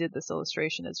at, I did this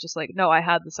illustration. It's just like, no, I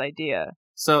had this idea.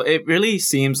 So it really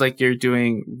seems like you're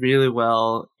doing really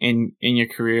well in your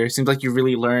career. It seems like you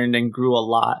really learned and grew a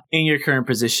lot in your current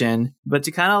position. But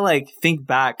to kind of like think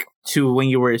back to when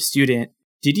you were a student,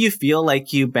 did you feel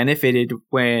like you benefited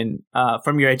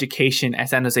from your education at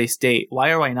San Jose State?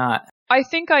 Why or why not? I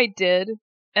think I did,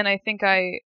 and I think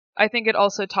it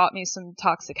also taught me some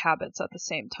toxic habits at the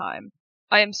same time.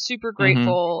 I am super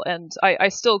grateful, and I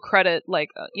still credit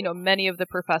many of the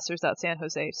professors at San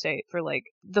Jose State for like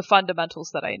the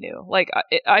fundamentals that I knew. Like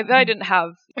I didn't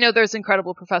have, there's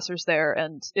incredible professors there,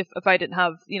 and if I didn't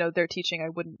have their teaching, I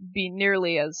wouldn't be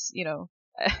nearly as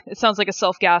it sounds like a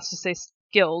self-gas to say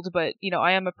skilled, but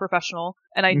I am a professional,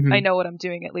 and I know what I'm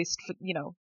doing, at least for,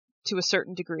 to a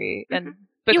certain degree, and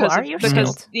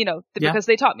because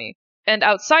they taught me. And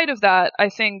outside of that, I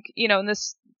think and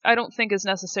this I don't think is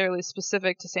necessarily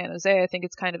specific to San Jose. I think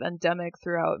it's kind of endemic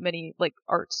throughout many like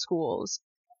art schools,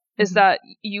 is that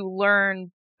you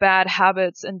learn bad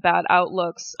habits and bad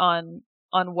outlooks on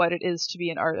what it is to be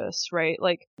an artist, right?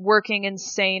 Like working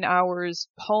insane hours,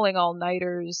 pulling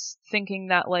all-nighters, thinking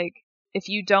that like if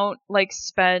you don't like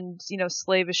spend,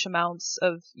 slavish amounts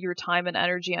of your time and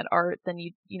energy on art, then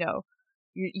you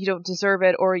don't deserve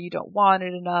it, or you don't want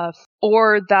it enough,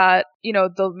 or that,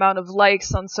 the amount of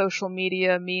likes on social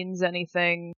media means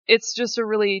anything. It's just a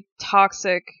really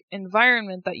toxic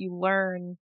environment that you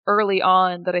learn early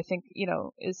on that I think,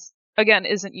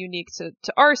 isn't unique to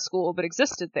our school, but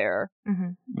existed there,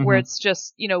 where it's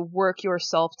just, work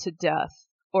yourself to death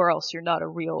or else you're not a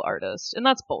real artist. And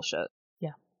that's bullshit.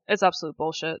 Yeah. It's absolute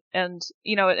bullshit. And,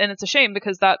 and it's a shame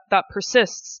because that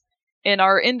persists in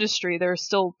our industry. There are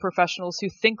still professionals who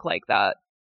think like that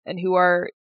and who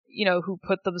are, who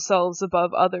put themselves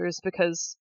above others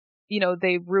because,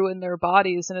 they ruin their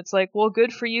bodies. And it's like, well,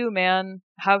 good for you, man.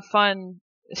 Have fun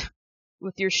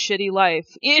with your shitty life.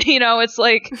 It's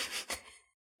like,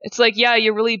 yeah,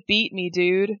 you really beat me,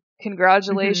 dude.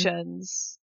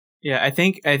 Congratulations. Yeah, I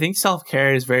think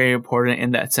self-care is very important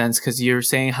in that sense, because you're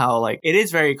saying how like it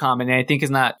is very common, and I think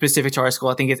it's not specific to our school.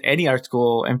 I think it's any art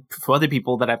school, and for other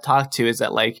people that I've talked to, is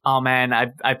that like, oh man,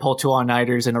 I pulled 2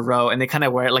 all-nighters in a row, and they kind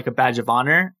of wear it like a badge of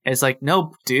honor. It's like,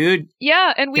 no, dude.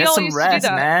 Yeah, and we all used to do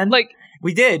that, man. Like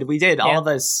we did. Yeah. All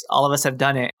of us have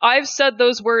done it. I've said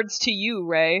those words to you,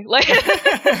 Ray. Like,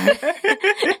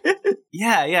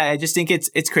 yeah. I just think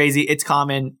it's crazy. It's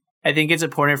common. I think it's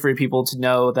important for people to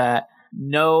know that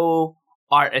no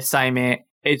art assignment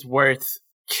is worth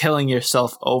killing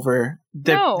yourself over.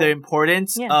 The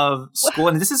importance of school,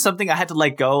 and this is something I had to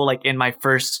let go like in my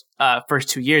first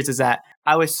 2 years, is that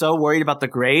I was so worried about the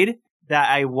grade that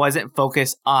I wasn't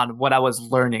focused on what I was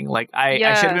learning. Like I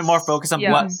should have been more focused on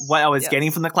what I was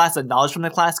getting from the class, the knowledge from the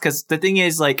class. Because the thing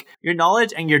is, like, your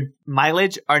knowledge and your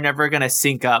mileage are never gonna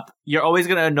sync up. You're always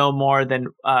gonna know more than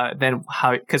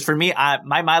how. Because for me,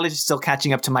 my mileage is still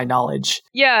catching up to my knowledge.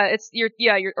 Yeah, it's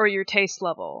your taste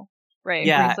level, right?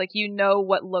 Yeah, it's like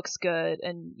what looks good,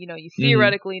 and you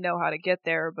theoretically know how to get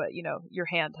there, but your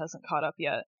hand hasn't caught up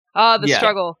yet. The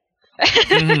struggle.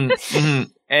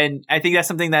 And I think that's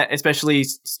something that especially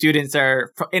students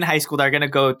are in high school that are going to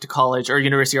go to college or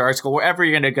university or art school, wherever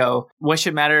you're going to go, what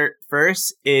should matter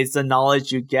first is the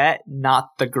knowledge you get,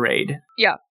 not the grade.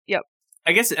 Yeah. Yep.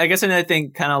 I guess another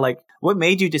thing, kind of like, what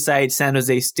made you decide San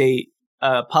Jose State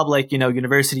public,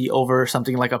 university over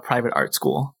something like a private art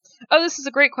school? Oh, this is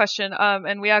a great question.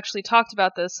 And we actually talked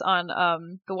about this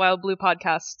on the Wild Blue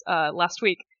podcast last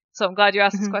week. So I'm glad you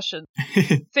asked this question.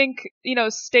 I think,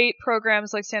 state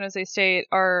programs like San Jose State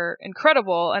are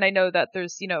incredible. And I know that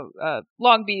there's,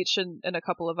 Long Beach and a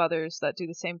couple of others that do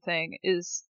the same thing,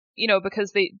 is,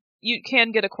 because you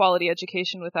can get a quality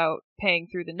education without paying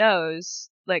through the nose,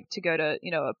 like to go to,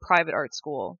 a private art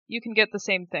school. You can get the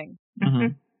same thing.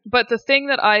 Mm-hmm. But the thing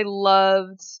that I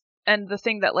loved And the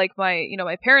thing that like my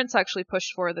parents actually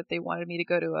pushed for, that they wanted me to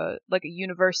go to a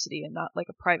university and not like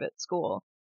a private school,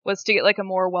 was to get like a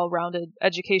more well-rounded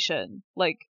education,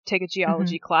 like take a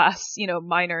geology class,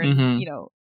 minor in,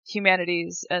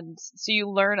 humanities. And so you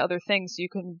learn other things so you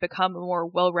can become a more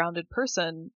well-rounded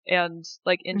person and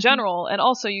like in general. And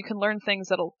also you can learn things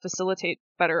that'll facilitate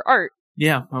better art.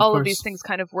 Yeah. All of these things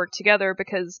kind of work together,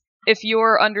 because if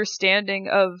your understanding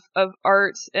of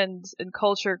art and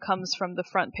culture comes from the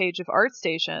front page of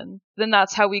ArtStation, then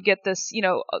that's how we get this,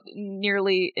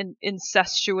 nearly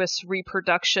incestuous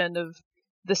reproduction of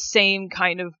the same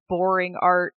kind of boring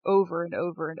art over and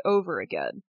over and over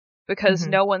again. Because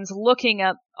no one's looking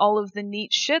at all of the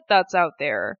neat shit that's out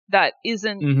there that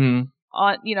isn't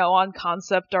on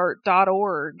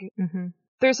conceptart.org.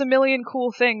 There's a million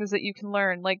cool things that you can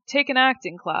learn, like take an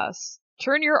acting class.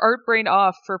 Turn your art brain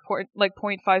off for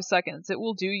 0.5 seconds. It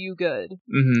will do you good.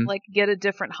 Like get a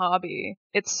different hobby.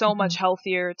 It's so much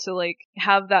healthier to like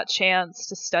have that chance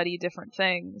to study different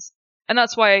things. And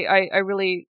that's why I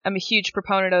really am a huge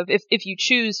proponent of if you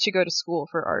choose to go to school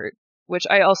for art, which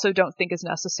I also don't think is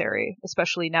necessary,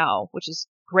 especially now, which is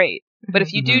great. But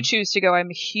if you do choose to go, I'm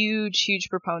a huge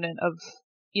proponent of,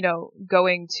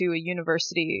 going to a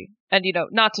university, and,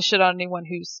 not to shit on anyone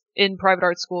who's in private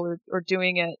art school or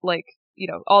doing it, like,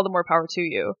 all the more power to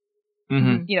you.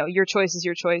 Your choice is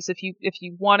your choice. If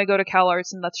you want to go to Cal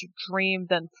Arts and that's your dream,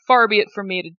 then far be it from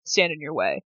me to stand in your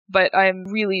way. But I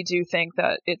really do think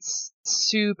that it's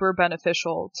super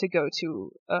beneficial to go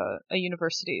to a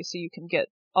university so you can get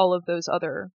all of those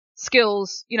other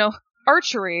skills,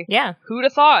 archery. Yeah. Who'd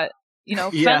have thought?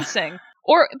 Fencing.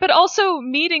 But also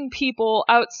meeting people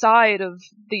outside of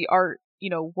the art,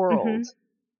 world.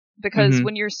 Because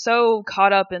when you're so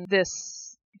caught up in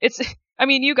this,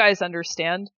 you guys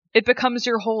understand. It becomes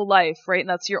your whole life, right? And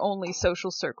that's your only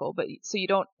social circle. But so you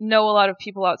don't know a lot of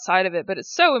people outside of it. But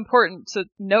it's so important to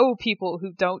know people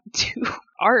who don't do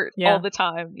art all the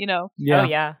time, Yeah. Oh,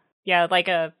 yeah. Yeah, like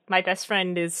my best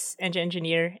friend is an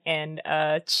engineer, and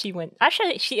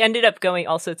she ended up going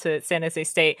also to San Jose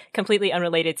State, completely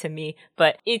unrelated to me,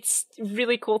 but it's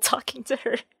really cool talking to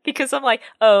her because I'm like,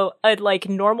 oh, a like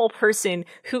normal person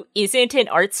who isn't an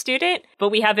art student, but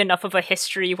we have enough of a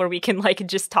history where we can like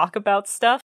just talk about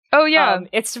stuff. Oh yeah.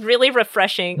 It's really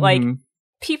refreshing. Like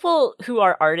people who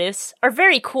are artists are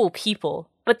very cool people.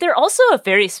 But they're also a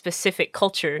very specific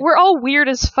culture. We're all weird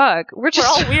as fuck. We're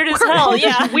all weird as hell,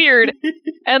 yeah. Weird.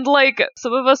 And like,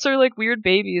 some of us are like weird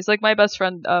babies. Like my best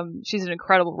friend, she's an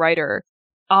incredible writer.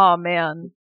 Oh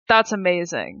man, that's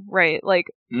amazing, right?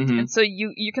 Like, and so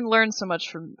you can learn so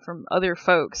much from other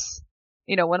folks.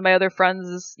 One of my other friends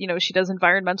is, she does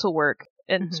environmental work,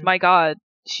 and my God,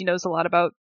 she knows a lot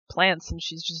about plants, and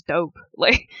she's just dope.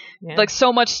 Like, like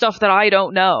so much stuff that I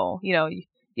don't know.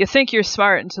 You think you're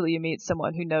smart until you meet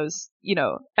someone who knows,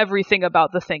 everything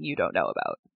about the thing you don't know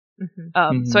about.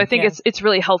 So I think it's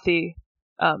really healthy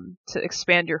to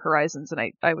expand your horizons,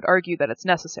 and I would argue that it's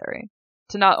necessary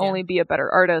to not only be a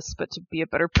better artist, but to be a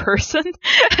better person.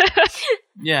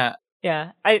 Yeah.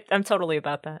 Yeah, I'm totally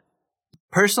about that.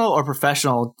 Personal or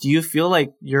professional, do you feel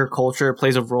like your culture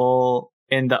plays a role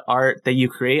in the art that you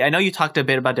create? I know you talked a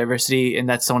bit about diversity, and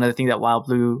that's one of the things that Wild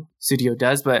Blue Studio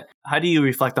does, but how do you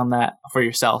reflect on that for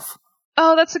yourself?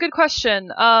 Oh, that's a good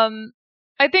question.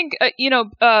 I think,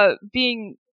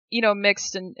 being,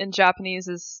 mixed in Japanese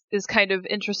is kind of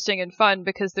interesting and fun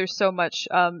because there's so much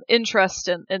interest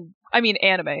in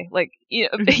anime. Like,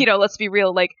 let's be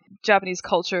real, like Japanese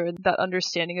culture and that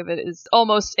understanding of it is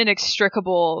almost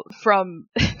inextricable from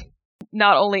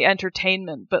not only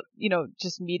entertainment, but,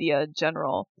 just media in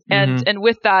general. And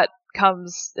with that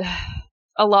comes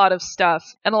a lot of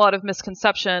stuff and a lot of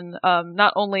misconception,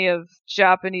 not only of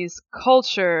Japanese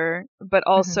culture, but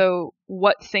also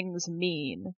what things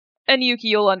mean. And Yuki,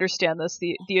 you'll understand this,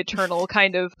 the eternal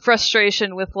kind of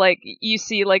frustration with, like, you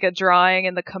see, like, a drawing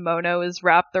and the kimono is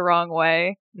wrapped the wrong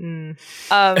way. And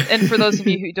for those of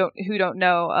you who don't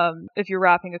know, if you're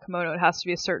wrapping a kimono, it has to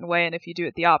be a certain way, and if you do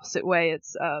it the opposite way,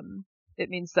 it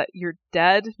means that you're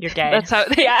dead. You're dead. That's how.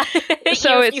 Yeah.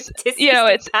 So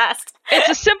it's past. It's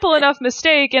a simple enough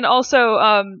mistake, and also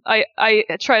I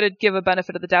try to give a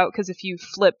benefit of the doubt because if you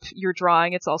flip your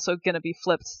drawing, it's also going to be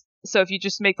flipped. So if you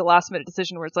just make the last minute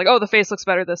decision where it's like, oh, the face looks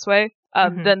better this way,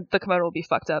 then the kimono will be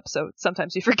fucked up. So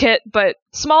sometimes you forget, but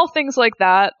small things like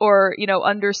that, or,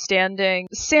 understanding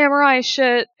samurai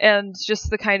shit and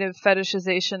just the kind of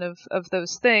fetishization of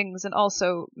those things, and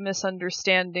also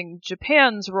misunderstanding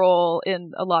Japan's role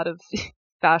in a lot of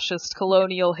fascist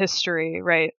colonial history,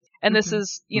 right? And this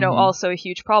is, also a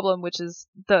huge problem, which is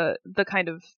the kind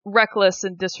of reckless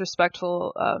and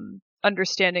disrespectful,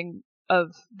 understanding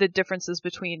of the differences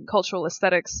between cultural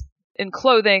aesthetics in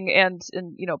clothing and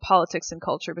in, politics and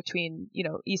culture between,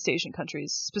 East Asian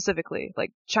countries, specifically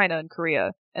like China and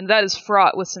Korea. And that is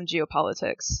fraught with some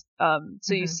geopolitics.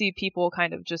 So you see people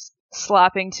kind of just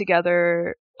slapping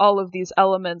together all of these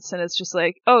elements, and it's just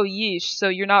like, oh, yeesh. So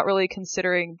you're not really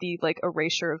considering the like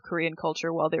erasure of Korean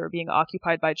culture while they were being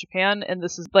occupied by Japan. And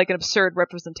this is like an absurd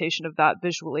representation of that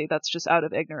visually. That's just out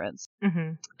of ignorance.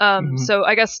 So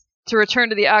I guess to return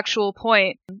to the actual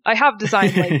point, I have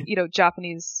designed like,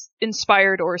 Japanese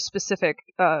inspired or specific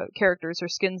characters or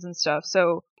skins and stuff.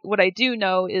 So what I do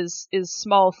know is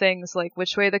small things like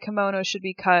which way the kimono should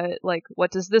be cut, like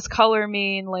what does this color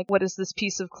mean, like what does this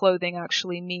piece of clothing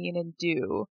actually mean and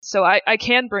do. So I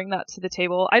can bring that to the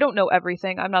table. I don't know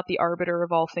everything. I'm not the arbiter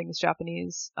of all things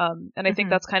Japanese. And I think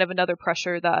that's kind of another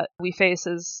pressure that we face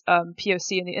as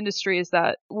POC in the industry, is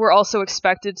that we're also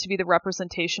expected to be the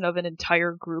representation of an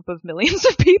entire group of millions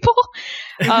of people.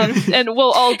 And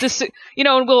we'll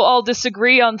all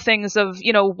disagree on things of,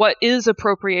 what is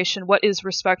appropriation, what is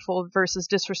respectful versus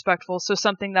disrespectful. So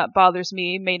something that bothers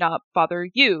me may not bother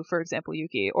you, for example,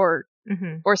 Yuki, or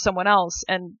someone else.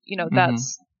 And,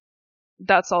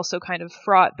 that's also kind of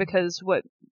fraught, because what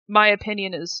my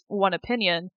opinion is one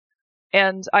opinion,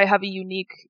 and I have a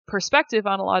unique perspective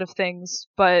on a lot of things,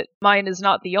 but mine is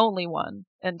not the only one,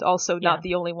 and also not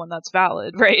the only one that's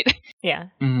valid, right? Yeah.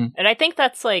 And I think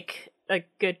that's like a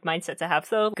good mindset to have,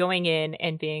 though, going in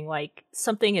and being like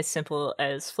something as simple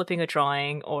as flipping a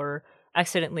drawing or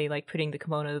accidentally like putting the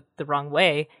kimono the wrong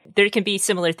way. There can be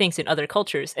similar things in other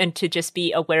cultures, and to just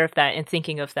be aware of that and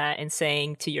thinking of that and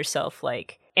saying to yourself,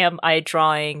 like, am I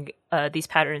drawing these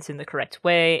patterns in the correct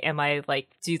way? Am I like,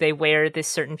 do they wear this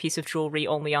certain piece of jewelry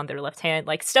only on their left hand?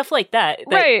 Like stuff like that.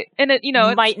 Right. And it,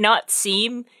 might not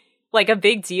seem like a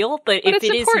big deal, but if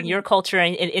it is in your culture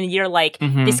and you're like,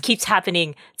 this keeps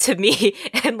happening to me,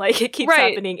 and like it keeps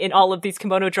happening in all of these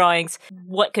kimono drawings,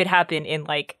 what could happen in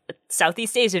like a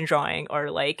Southeast Asian drawing or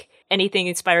like anything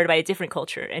inspired by a different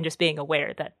culture, and just being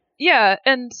aware that. Yeah.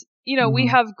 And we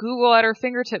have Google at our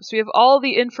fingertips. We have all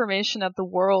the information of the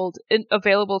world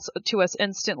available to us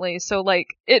instantly. So, like,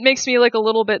 it makes me, like, a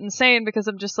little bit insane, because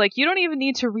I'm just like, you don't even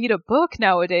need to read a book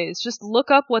nowadays. Just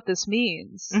look up what this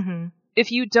means.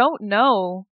 If you don't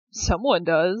know, someone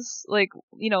does. Like,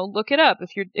 look it up.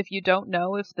 If you don't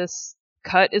know if this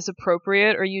cut is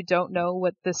appropriate, or you don't know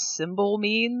what this symbol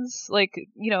means, like,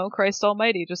 Christ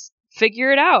almighty, just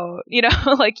figure it out.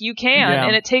 Like, you can.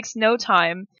 And it takes no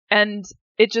time. And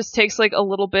it just takes like a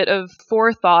little bit of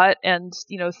forethought and,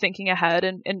 thinking ahead,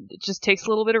 and it just takes a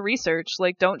little bit of research.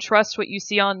 Like, don't trust what you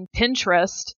see on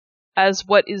Pinterest as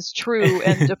what is true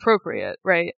and appropriate,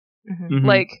 right?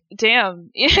 Like, damn.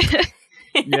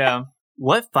 Yeah.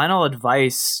 What final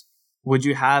advice would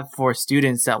you have for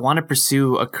students that want to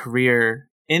pursue a career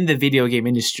in the video game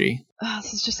industry?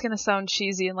 This is just going to sound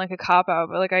cheesy and like a cop-out,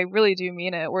 but like I really do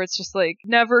mean it, where it's just like,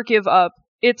 never give up.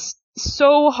 It's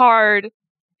so hard.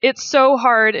 It's so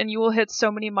hard, and you will hit so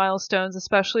many milestones,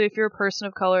 especially if you're a person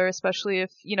of color, especially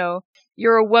if,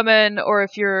 you're a woman, or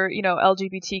if you're,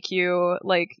 LGBTQ,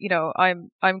 like,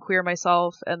 I'm queer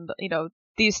myself, and,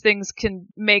 these things can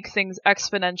make things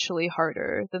exponentially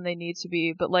harder than they need to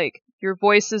be. But like, your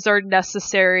voices are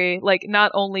necessary, like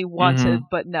not only wanted,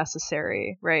 but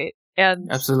necessary, right?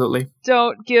 And absolutely,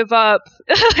 don't give up.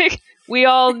 Like, we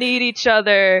all need each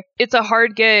other. It's a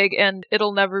hard gig, and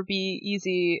it'll never be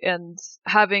easy. And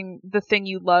having the thing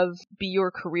you love be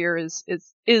your career is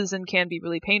and can be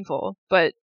really painful.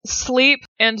 But sleep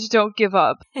and don't give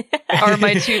up are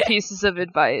my two pieces of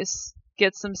advice.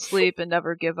 Get some sleep and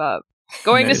never give up.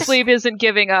 Going to sleep isn't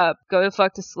giving up. Go the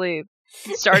fuck to sleep.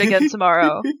 Start again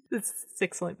tomorrow. That's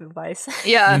excellent advice.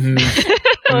 Yeah.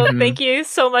 Well, thank you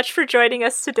so much for joining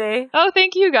us today. Oh,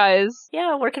 thank you guys.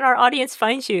 Yeah, where can our audience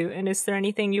find you? And is there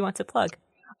anything you want to plug?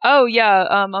 Oh, yeah,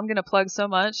 I'm gonna plug so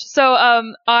much. So,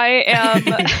 I am,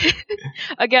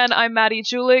 again, I'm Maddie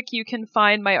Julik. You can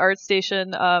find my art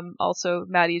station, also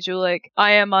Maddie Julik.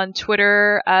 I am on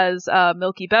Twitter as,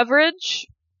 Milky Beverage.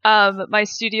 My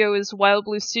studio is Wild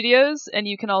Blue Studios, and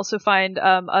you can also find,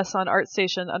 us on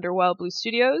ArtStation under Wild Blue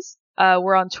Studios.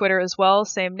 We're on Twitter as well,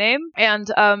 same name. And,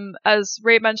 as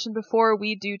Ray mentioned before,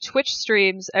 we do Twitch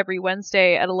streams every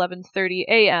Wednesday at 11:30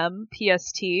 a.m.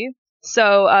 PST.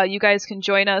 So, you guys can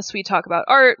join us. We talk about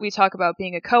art, we talk about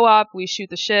being a co-op, we shoot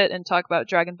the shit and talk about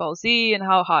Dragon Ball Z and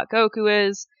how hot Goku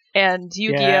is, and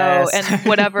Yu-Gi-Oh! And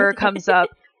whatever comes up.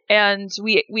 And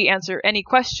we answer any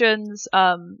questions.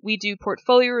 We do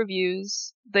portfolio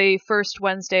reviews the first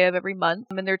Wednesday of every month,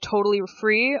 and they're totally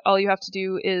free. All you have to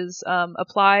do is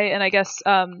apply. And I guess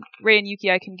Ray and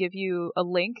Yuki, I can give you a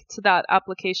link to that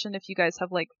application if you guys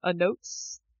have like a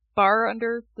notes bar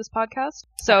under this podcast.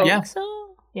 So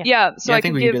Yeah, so I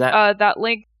can give that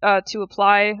link to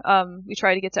apply. We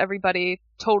try to get to everybody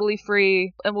totally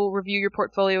free, and we'll review your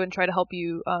portfolio and try to help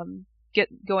you get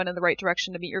going in the right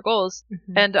direction to meet your goals.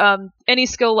 And any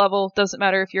skill level, doesn't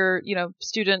matter if you're,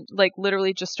 student, like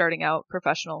literally just starting out,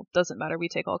 professional, doesn't matter. We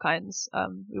take all kinds.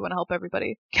 We want to help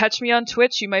everybody. Catch me on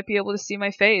Twitch. You might be able to see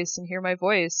my face and hear my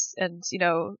voice and,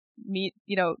 meet,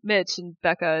 Mitch and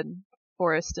Becca and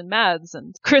Forrest and Mads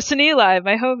and Chris and Eli,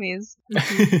 my homies.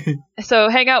 So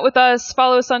hang out with us,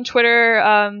 follow us on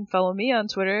Twitter, follow me on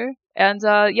Twitter. And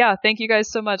thank you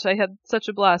guys so much. I had such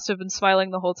a blast. I've been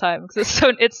smiling the whole time. It's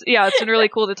been really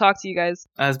cool to talk to you guys.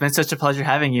 It's been such a pleasure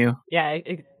having you. Yeah,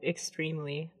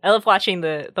 extremely. I love watching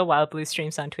the Wild Blue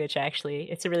streams on Twitch, actually.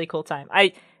 It's a really cool time.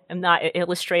 I am not an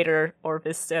illustrator or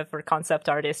Vista or concept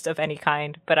artist of any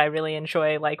kind, but I really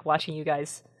enjoy like watching you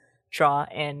guys draw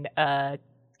and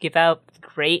give out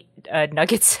great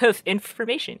nuggets of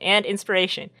information and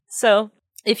inspiration. So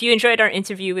if you enjoyed our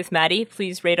interview with Maddie,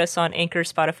 please rate us on Anchor,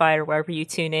 Spotify, or wherever you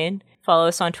tune in. Follow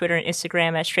us on Twitter and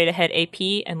Instagram at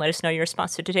StraightAheadAP and let us know your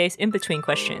response to today's in-between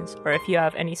questions. Or if you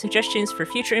have any suggestions for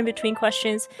future in-between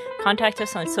questions, contact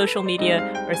us on social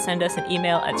media or send us an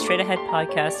email at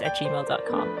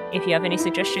straightaheadpodcast@gmail.com. If you have any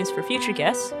suggestions for future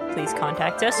guests, please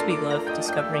contact us. We love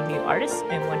discovering new artists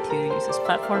and want to use this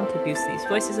platform to boost these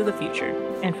voices of the future.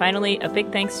 And finally, a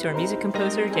big thanks to our music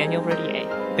composer, Daniel Rodier.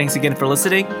 Thanks again for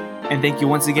listening, and thank you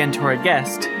once again to our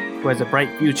guest, who has a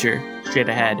bright future straight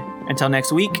ahead. Until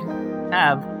next week,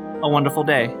 have a wonderful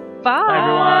day.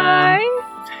 Bye.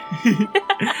 Bye,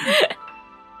 everyone.